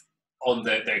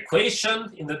the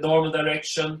equation in the normal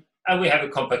direction, and we have a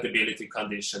compatibility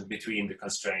condition between the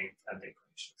constraint and the equation.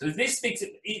 So this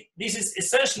is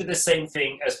essentially the same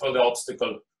thing as for the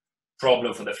obstacle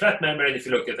problem for the flat membrane, if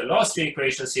you look at the last three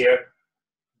equations here,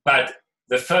 but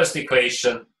the first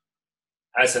equation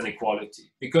has an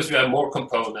equality because we have more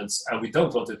components and we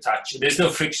don't want to touch. There's no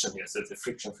friction here, so it's a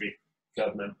friction-free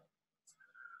curved membrane.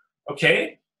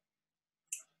 Okay,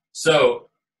 so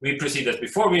we proceed as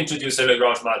before. We introduce a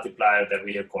Lagrange multiplier that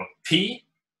we have called P,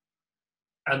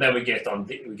 and then we get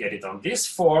it on this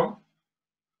form.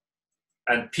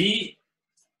 And P,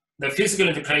 the physical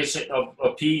integration of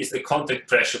P is the contact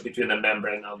pressure between the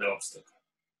membrane and the obstacle.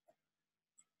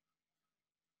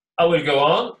 I will go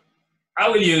on. I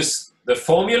will use the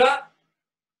formula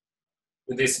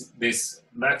with this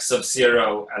max of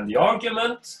zero and the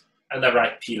argument, and I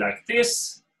write P like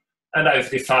this, and I've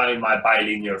defined my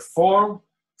bilinear form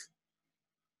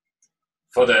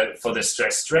for the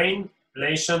stress-strain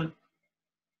relation,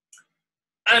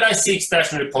 and I seek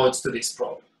stationary points to this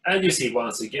problem. And you see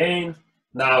once again,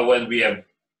 now when we have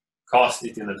cast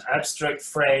it in an abstract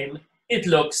frame, it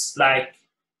looks like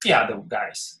the other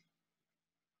guys.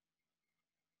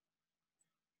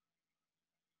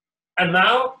 And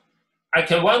now I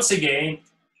can once again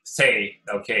say,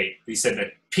 okay, we said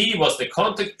that P was the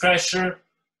contact pressure.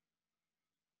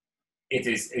 It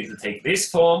will take this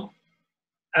form.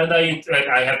 And I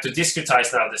have to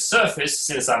discretize now the surface,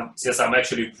 since I'm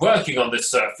actually working on the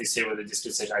surface here with the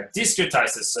discretization. I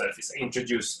discretize the surface,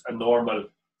 introduce a normal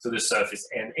to the surface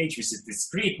NH, which is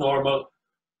discrete normal.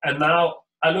 And now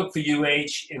I look for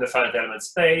UH in the finite element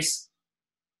space.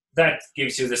 That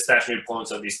gives you the stationary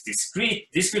points of this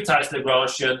discretized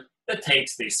Lagrangian that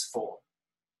takes this form.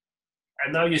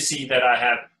 And now you see that I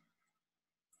have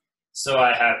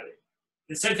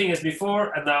the same thing as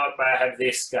before, and now I have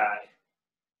this guy.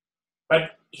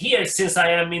 But here, since I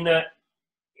am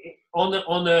on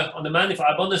the manifold,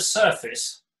 I'm on the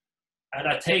surface, and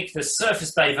I take the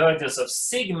surface divergence of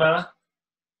sigma.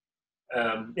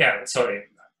 Sorry,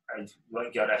 I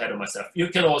got ahead of myself. You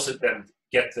can also then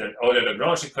get the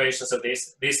Euler-Lagrange equations of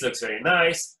this. This looks very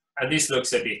nice, and this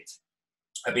looks a bit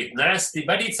nasty,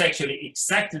 but it's actually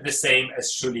exactly the same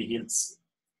as Schully-Hild's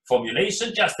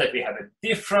formulation, just that we have a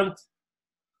different.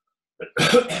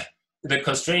 The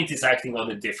constraint is acting on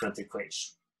a different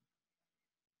equation.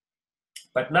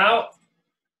 But now,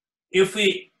 if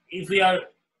we are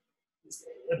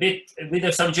a bit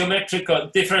with some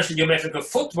differential geometrical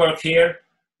footwork here,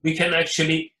 we can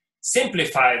actually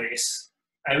simplify this,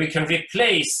 and we can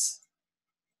replace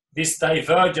this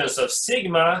divergence of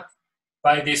sigma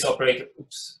by this operator,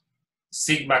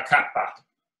 sigma kappa,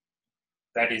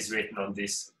 that is written on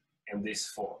this in this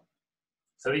form.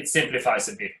 So it simplifies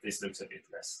a bit. This looks a bit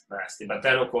less nasty. But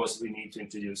then, of course, we need to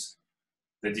introduce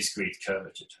the discrete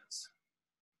curvature terms.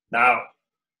 Now,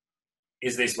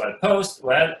 is this well posed?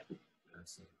 Well,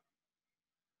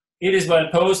 it is well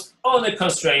posed on a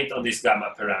constraint on this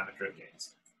gamma parameter again.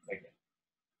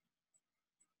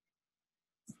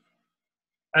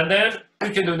 And then we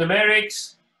can do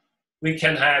numerics. We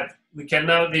can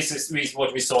now, this is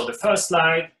what we saw on the first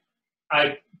slide.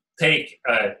 I take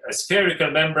a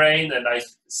spherical membrane and I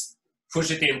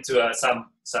push it into some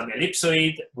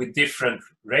ellipsoid with different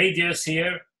radius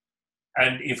here.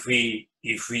 And if we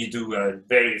do a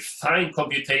very fine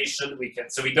computation,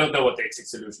 so we don't know what the exact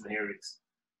solution here is,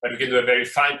 but we can do a very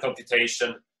fine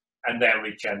computation, and then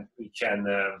we can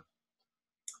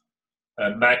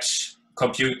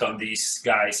compute on these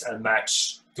guys and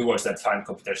match towards that fine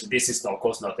computation. This is, of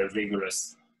course, not a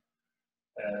rigorous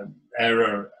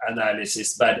error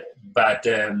analysis, but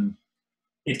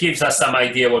it gives us some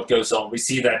idea what goes on. We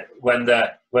see that when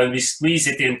we squeeze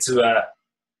it into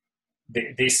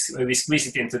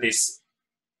this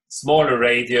smaller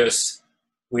radius,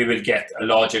 we will get a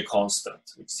larger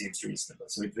constant, which seems reasonable.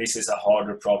 So this is a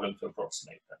harder problem to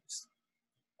approximate.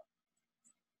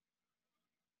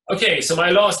 Okay, so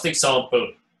my last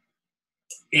example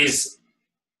is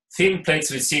thin plates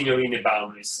with Signorini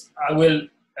boundaries.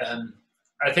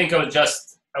 I think I will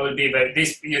be very,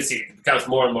 you see, it becomes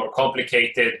more and more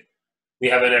complicated. We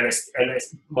have an LS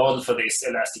model for this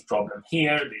elastic problem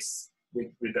here,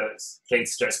 with the plate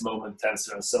stress moment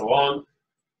tensor and so on.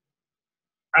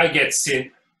 And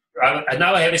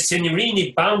now I have a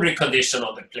Signorini boundary condition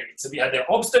on the plate. So we had the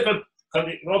obstacle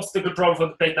problem for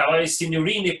the plate, now I have a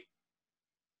Signorini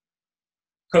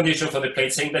condition for the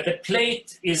plate, saying that the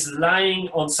plate is lying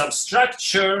on some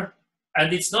structure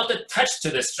and it's not attached to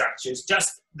the structure. It's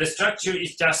just, the structure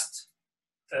is just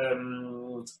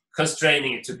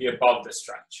constraining it to be above the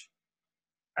structure.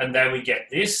 And then we get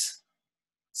this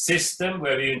system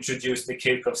where we introduce the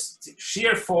Kirchhoff's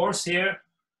shear force here.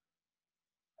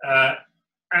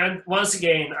 And once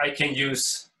again, I can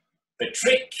use the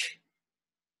trick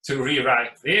to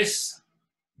rewrite these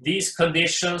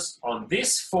conditions on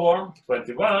this form,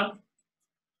 21.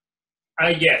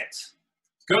 I get,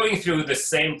 going through the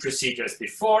same procedure as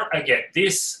before, I get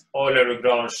this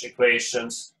Euler-Lagrange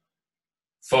equations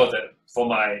for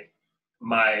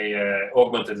my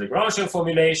augmented Lagrangian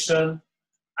formulation.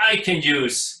 I can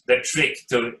use the trick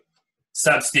to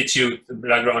substitute the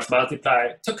Lagrange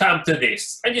multiplier to come to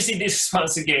this. And you see this is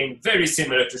once again very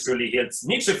similar to Schully-Hild's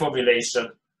Nietzsche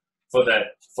formulation for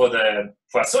the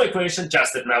Poisson equation,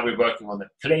 just that now we're working on the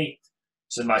plate.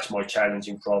 It's a much more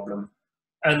challenging problem.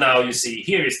 And now you see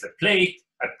here is the plate.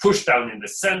 I push down in the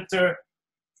center.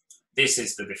 This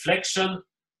is the deflection.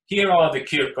 Here are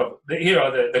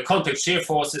the contact shear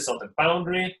forces on the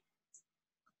boundary.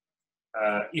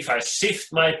 If I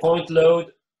shift my point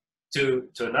load to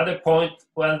another point,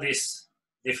 well, this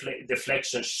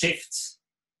deflection shifts,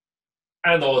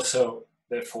 and also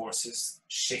the forces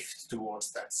shift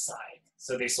towards that side.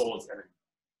 So this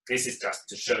is just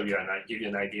to show you and I give you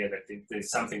an idea that there's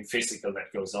something physical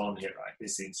that goes on here, right?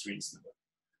 This seems reasonable.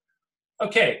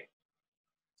 Okay,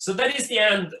 So that is the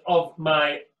end of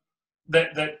my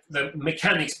the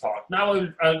mechanics part. Now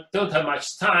I don't have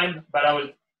much time, but I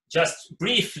will just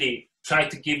briefly try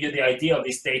to give you the idea of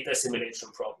this data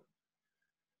assimilation problem.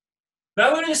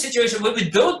 Now we're in a situation where we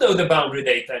don't know the boundary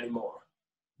data anymore,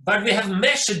 but we have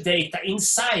measured data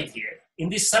inside here. In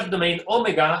this subdomain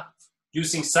omega,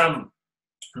 using some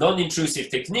non-intrusive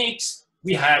techniques,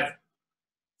 we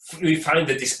find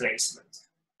the displacement.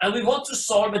 And we want to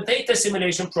solve a data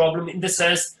assimilation problem in the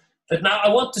sense that now I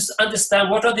want to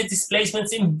understand what are the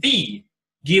displacements in B,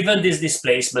 given this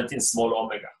displacement in small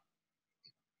omega.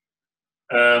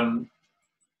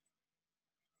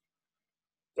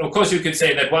 Of course, you could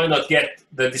say that why not get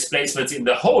the displacements in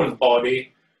the whole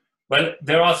body? Well,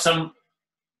 there are some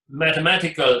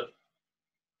mathematical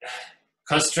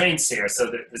constraints here. So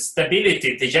the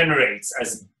stability degenerates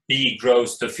as B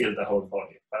grows to fill the whole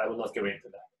body, but I will not go into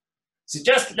that. So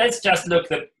let's just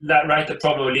write the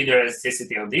problem of linear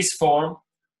elasticity on this form.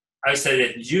 I said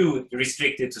that U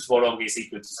restricted to small omega is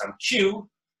equal to some Q.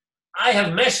 I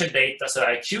have measured data, so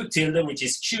I Q tilde, which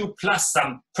is Q plus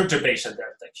some perturbation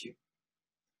delta Q.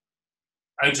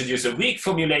 I introduce a weak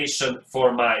formulation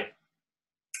for my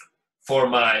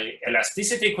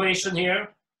elasticity equation here.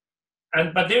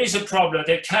 But there is a problem,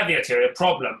 there's a caveat here, a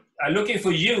problem. I'm looking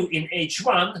for U in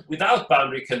H1 without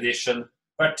boundary condition,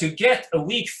 but to get a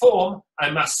weak form, I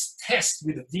must test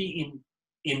with V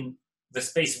in the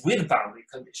space with boundary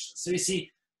conditions. So you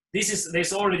see,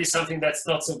 there's already something that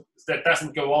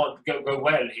doesn't go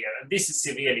well here, and this is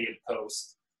severely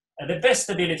imposed. And the best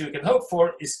stability we can hope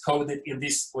for is coded in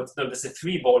this, what's known as a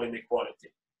three-ball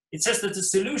inequality. It says that the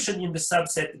solution in the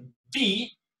subset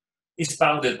B is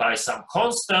bounded by some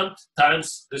constant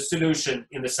times the solution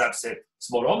in the subset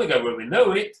small omega where we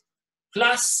know it,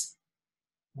 plus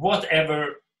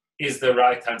whatever is the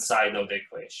right-hand side of the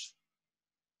equation,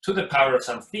 to the power of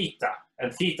some theta,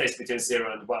 and theta is between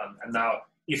 0 and 1. And now,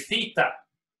 if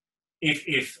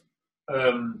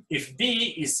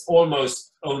B is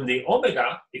almost only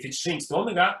omega, if it shrinks to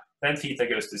omega, then theta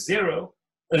goes to 0.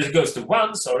 It goes to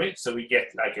 1, sorry, so we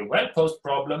get like a well-posed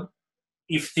problem.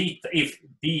 If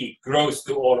B grows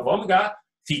to all of omega,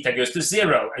 theta goes to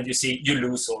 0, and you see you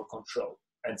lose all control,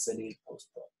 and it's an ill-posed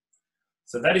problem.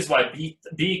 So that is why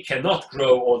B cannot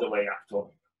grow all the way up to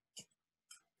omega.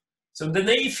 So the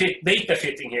naive data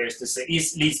fitting here is to say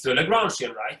leads to a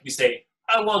Lagrangian, right? We say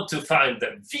I want to find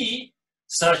the V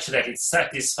such that it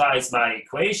satisfies my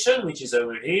equation, which is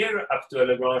over here up to a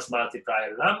Lagrange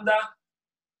multiplier lambda,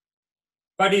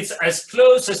 but it's as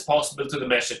close as possible to the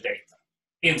measured data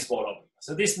in small omega.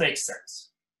 So this makes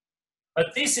sense.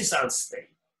 But this is unstable.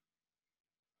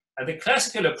 And the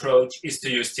classical approach is to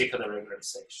use Tikhonov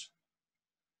regularization.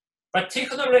 But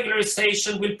Tikhonov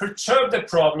regularization will perturb the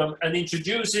problem and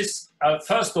introduces a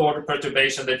first-order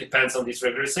perturbation that depends on this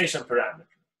regularization parameter.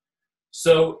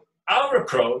 So our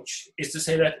approach is to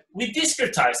say that we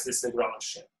discretize this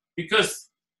Lagrangian, because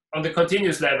on the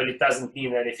continuous level it doesn't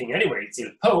mean anything anyway, it's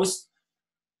ill-posed.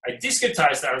 I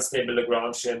discretize the unstable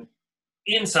Lagrangian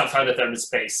in some finite element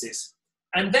spaces,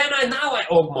 and then I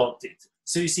augment it.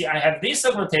 So you see, I have this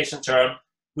augmentation term,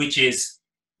 which is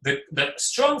the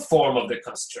strong form of the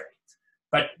constraint.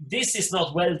 But this is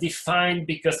not well defined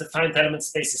because the finite element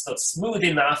space is not smooth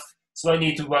enough, so I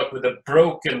need to work with a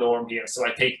broken norm here. So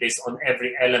I take this on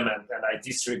every element and I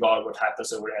disregard what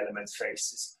happens over element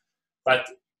faces. But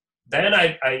then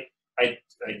I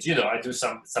do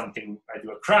something, I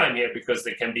do a crime here, because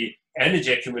there can be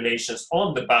energy accumulations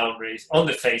on the boundaries, on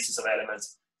the faces of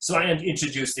elements. So I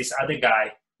introduce this other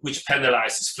guy, which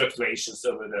penalizes fluctuations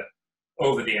over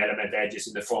the element edges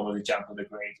in the form of the jump of the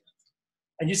gradient.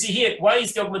 And you see here, why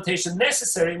is the augmentation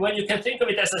necessary? Well, you can think of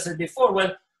it, as I said before,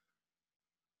 well,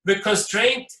 the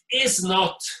constraint is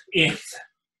not in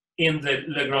the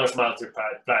Lagrange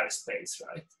multiplier space,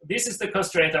 right? This is the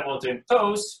constraint I want to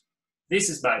impose.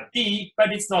 This is my B,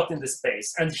 but it's not in the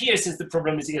space. And here, since the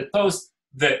problem is ill-posed,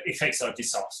 the effects are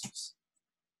disastrous.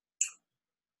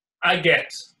 I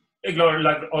get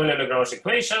Euler-Lagrange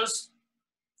equations,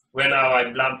 where now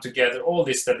I lump together all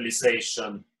this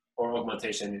stabilization or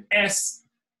augmentation in S.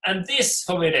 And this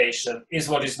formulation is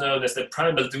what is known as the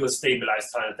primal dual stabilized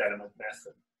finite element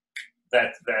method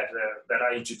that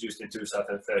I introduced in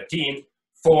 2013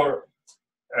 for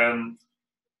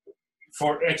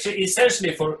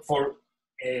essentially for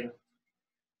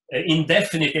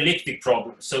indefinite elliptic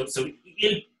problems. So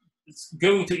it's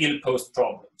going to ill-posed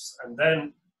problems. And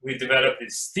then we developed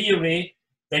this theory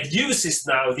that uses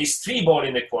now this three-ball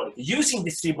inequality. Using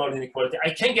this three-ball inequality,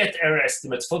 I can get error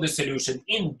estimates for the solution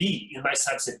in B, in my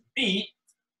subset B,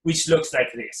 which looks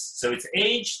like this. So it's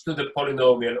h to the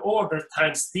polynomial order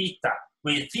times theta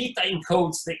where theta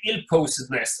encodes the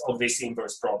ill-posedness of this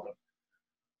inverse problem.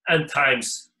 And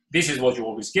times, this is what you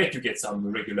always get. You get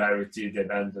some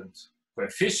regularity-dependent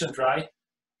coefficient, right?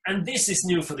 And this is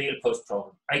new for the ill-posed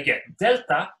problem. I get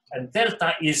delta, and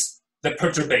delta is the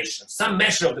perturbation, some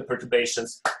measure of the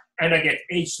perturbations, and I get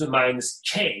h to the minus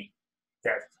k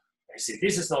delta. You see,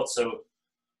 this is not so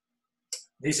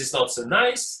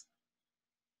nice.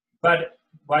 But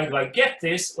why do I get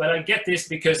this? Well, I get this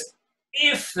because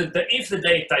if the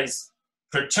data is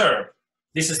perturbed,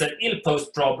 this is an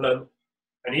ill-posed problem.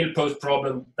 An ill-posed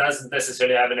problem doesn't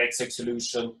necessarily have an exact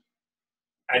solution.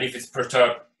 And if it's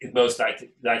perturbed, it most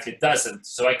likely doesn't.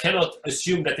 So I cannot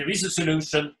assume that there is a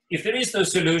solution. If there is no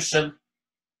solution,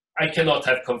 I cannot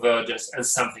have convergence, and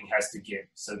something has to give.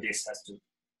 So this has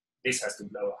to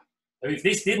blow up. So if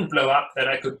this didn't blow up, then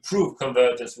I could prove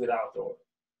convergence without order.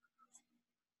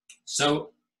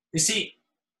 So you see,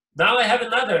 now I have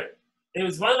another. There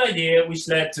was one idea which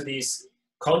led to these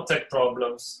contact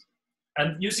problems,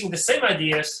 and using the same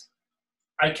ideas,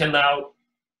 I can now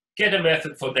get a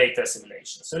method for data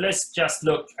assimilation. So let's just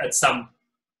look at some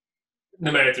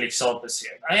numerical examples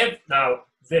here. I have now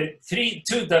the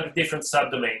two different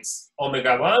subdomains,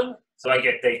 omega 1, so I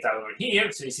get data over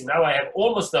here. So you see, now I have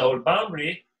almost the whole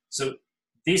boundary. So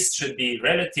this should be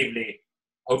relatively,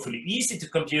 hopefully, easy to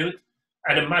compute,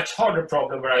 and a much harder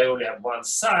problem where I only have one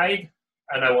side,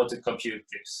 and I want to compute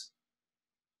this.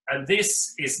 And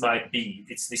this is my B.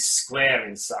 It's this square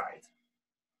inside.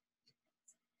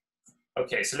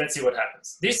 Okay, so let's see what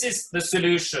happens. This is the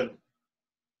solution.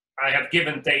 I have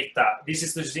given data. This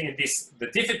is the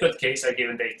difficult case. I've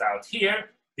given data out here.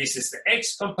 This is the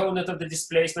x component of the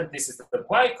displacement. This is the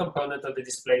y component of the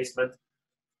displacement.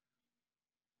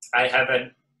 I have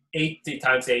an 80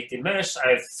 times 80 mesh.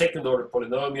 I have second order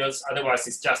polynomials. Otherwise,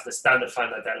 it's just a standard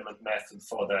finite element method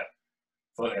for the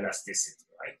elasticity,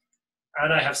 right?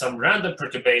 And I have some random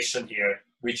perturbation here,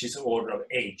 which is order of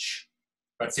h.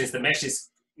 But since the mesh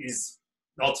is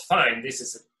not fine, this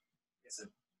is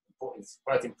it's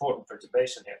quite important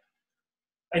perturbation here.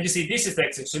 And you see, this is the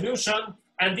exact solution,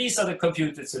 and these are the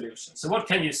computed solutions. So what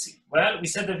can you see? Well, we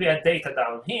said that we had data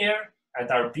down here, and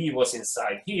our B was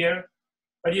inside here.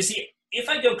 But you see, if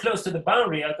I go close to the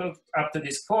boundary, I go up to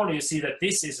this corner, you see that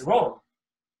this is wrong.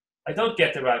 I don't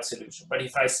get the right solution. But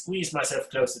if I squeeze myself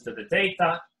closer to the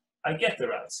data, I get the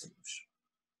right solution.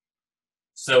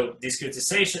 So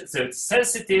discretization, so it's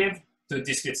sensitive to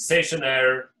discretization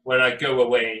error when I go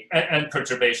away, and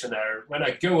perturbation error when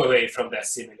I go away from the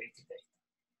assimilated data.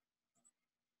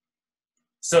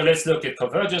 So let's look at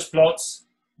convergence plots.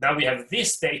 Now we have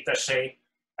this data shape,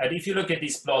 and if you look at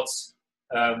these plots,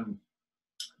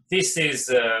 this is,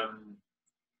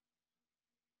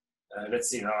 let's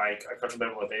see now, I can't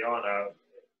remember what they are now.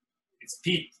 It's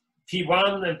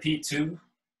P1 and P2.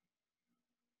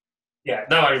 Yeah,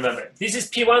 now I remember. This is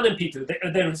P1 and P2.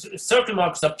 The circle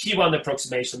markers are P1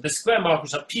 approximation. The square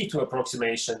markers are P2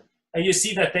 approximation. And you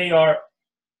see that they are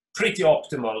pretty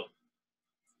optimal.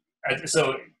 And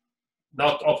so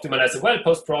not optimal as a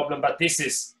well-posed problem, but this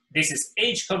is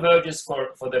H convergence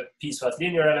for the piecewise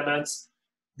linear elements.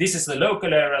 This is the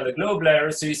local error and the global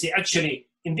error. So you see, actually,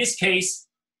 in this case,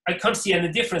 I can't see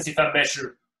any difference if I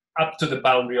measure up to the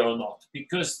boundary or not,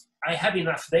 because I have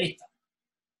enough data.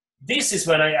 This is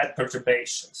when I add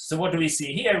perturbations. So what do we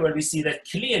see here? Well, we see that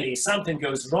clearly something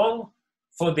goes wrong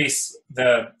for this.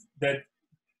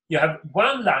 You have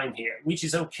one line here, which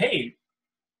is okay.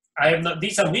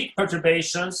 These are weak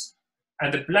perturbations,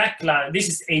 and the black line, this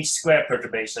is h square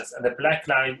perturbations, and the black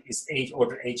line is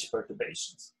order h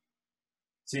perturbations.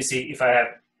 So you see, if I have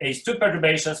h2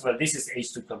 perturbations, well, this is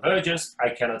h2 convergence. I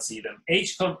cannot see them.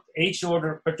 H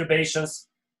order perturbations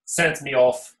sent me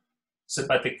off. So,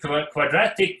 but the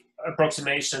quadratic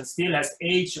approximation still has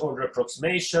h order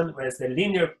approximation, whereas the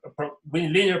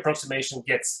linear approximation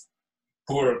gets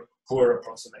poor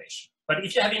approximation. But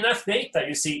if you have enough data,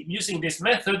 you see, using this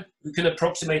method, you can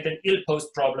approximate an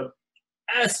ill-posed problem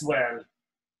as well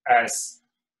as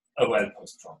a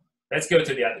well-posed problem. Let's go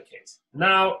to the other case.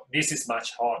 Now, this is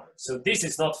much harder. So this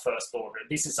is not first order.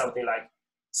 This is something like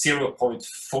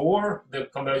 0.4, the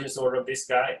convergence order of this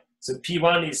guy. So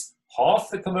P1 is half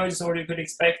the convergence order you could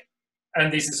expect,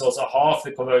 and this is also half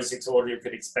the convergence order you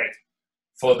could expect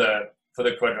for the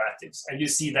quadratics. And you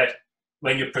see that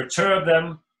when you perturb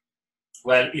them,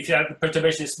 well, if you have the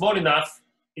perturbation is small enough,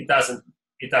 it doesn't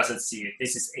see it.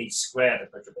 This is h squared, the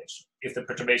perturbation. If the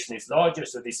perturbation is larger,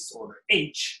 so this is order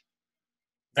h,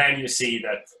 then you see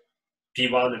that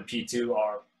P1 and P2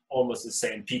 are almost the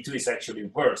same. P2 is actually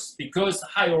worse because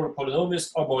higher order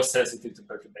polynomials are more sensitive to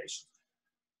perturbation.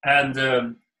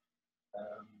 And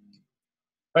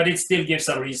but it still gives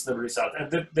some reasonable result.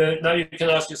 And now you can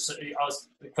ask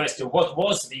the question: what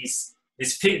was these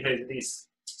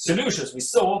solutions we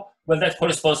saw? Well, that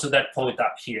corresponds to that point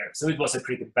up here. So it was a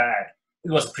pretty bad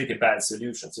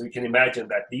solution. So you can imagine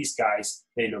that these guys,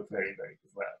 they look very, very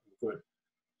good.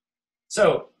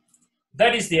 So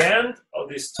that is the end of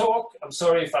this talk. I'm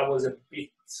sorry if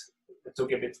it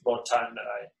took a bit more time than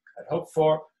I had hoped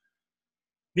for.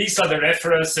 These are the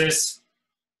references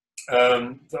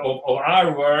of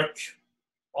our work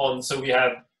on. So we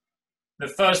have the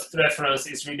first reference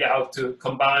is really how to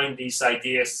combine these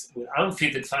ideas with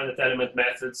unfitted finite element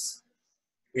methods,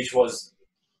 which was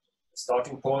the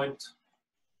starting point.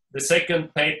 The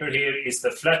second paper here is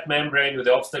the flat membrane with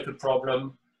the obstacle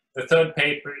problem. The third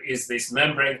paper is this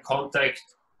membrane contact.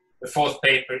 The fourth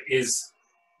paper is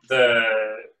the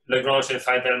Lagrangian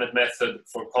finite element method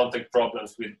for contact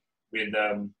problems with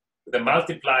the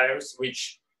multipliers,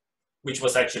 which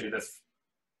was actually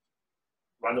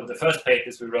one of the first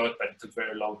papers we wrote, but it took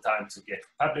very long time to get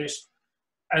published.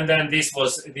 And then this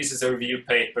is a review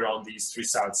paper on these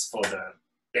results for the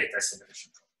data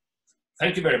assimilation problem.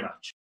 Thank you very much.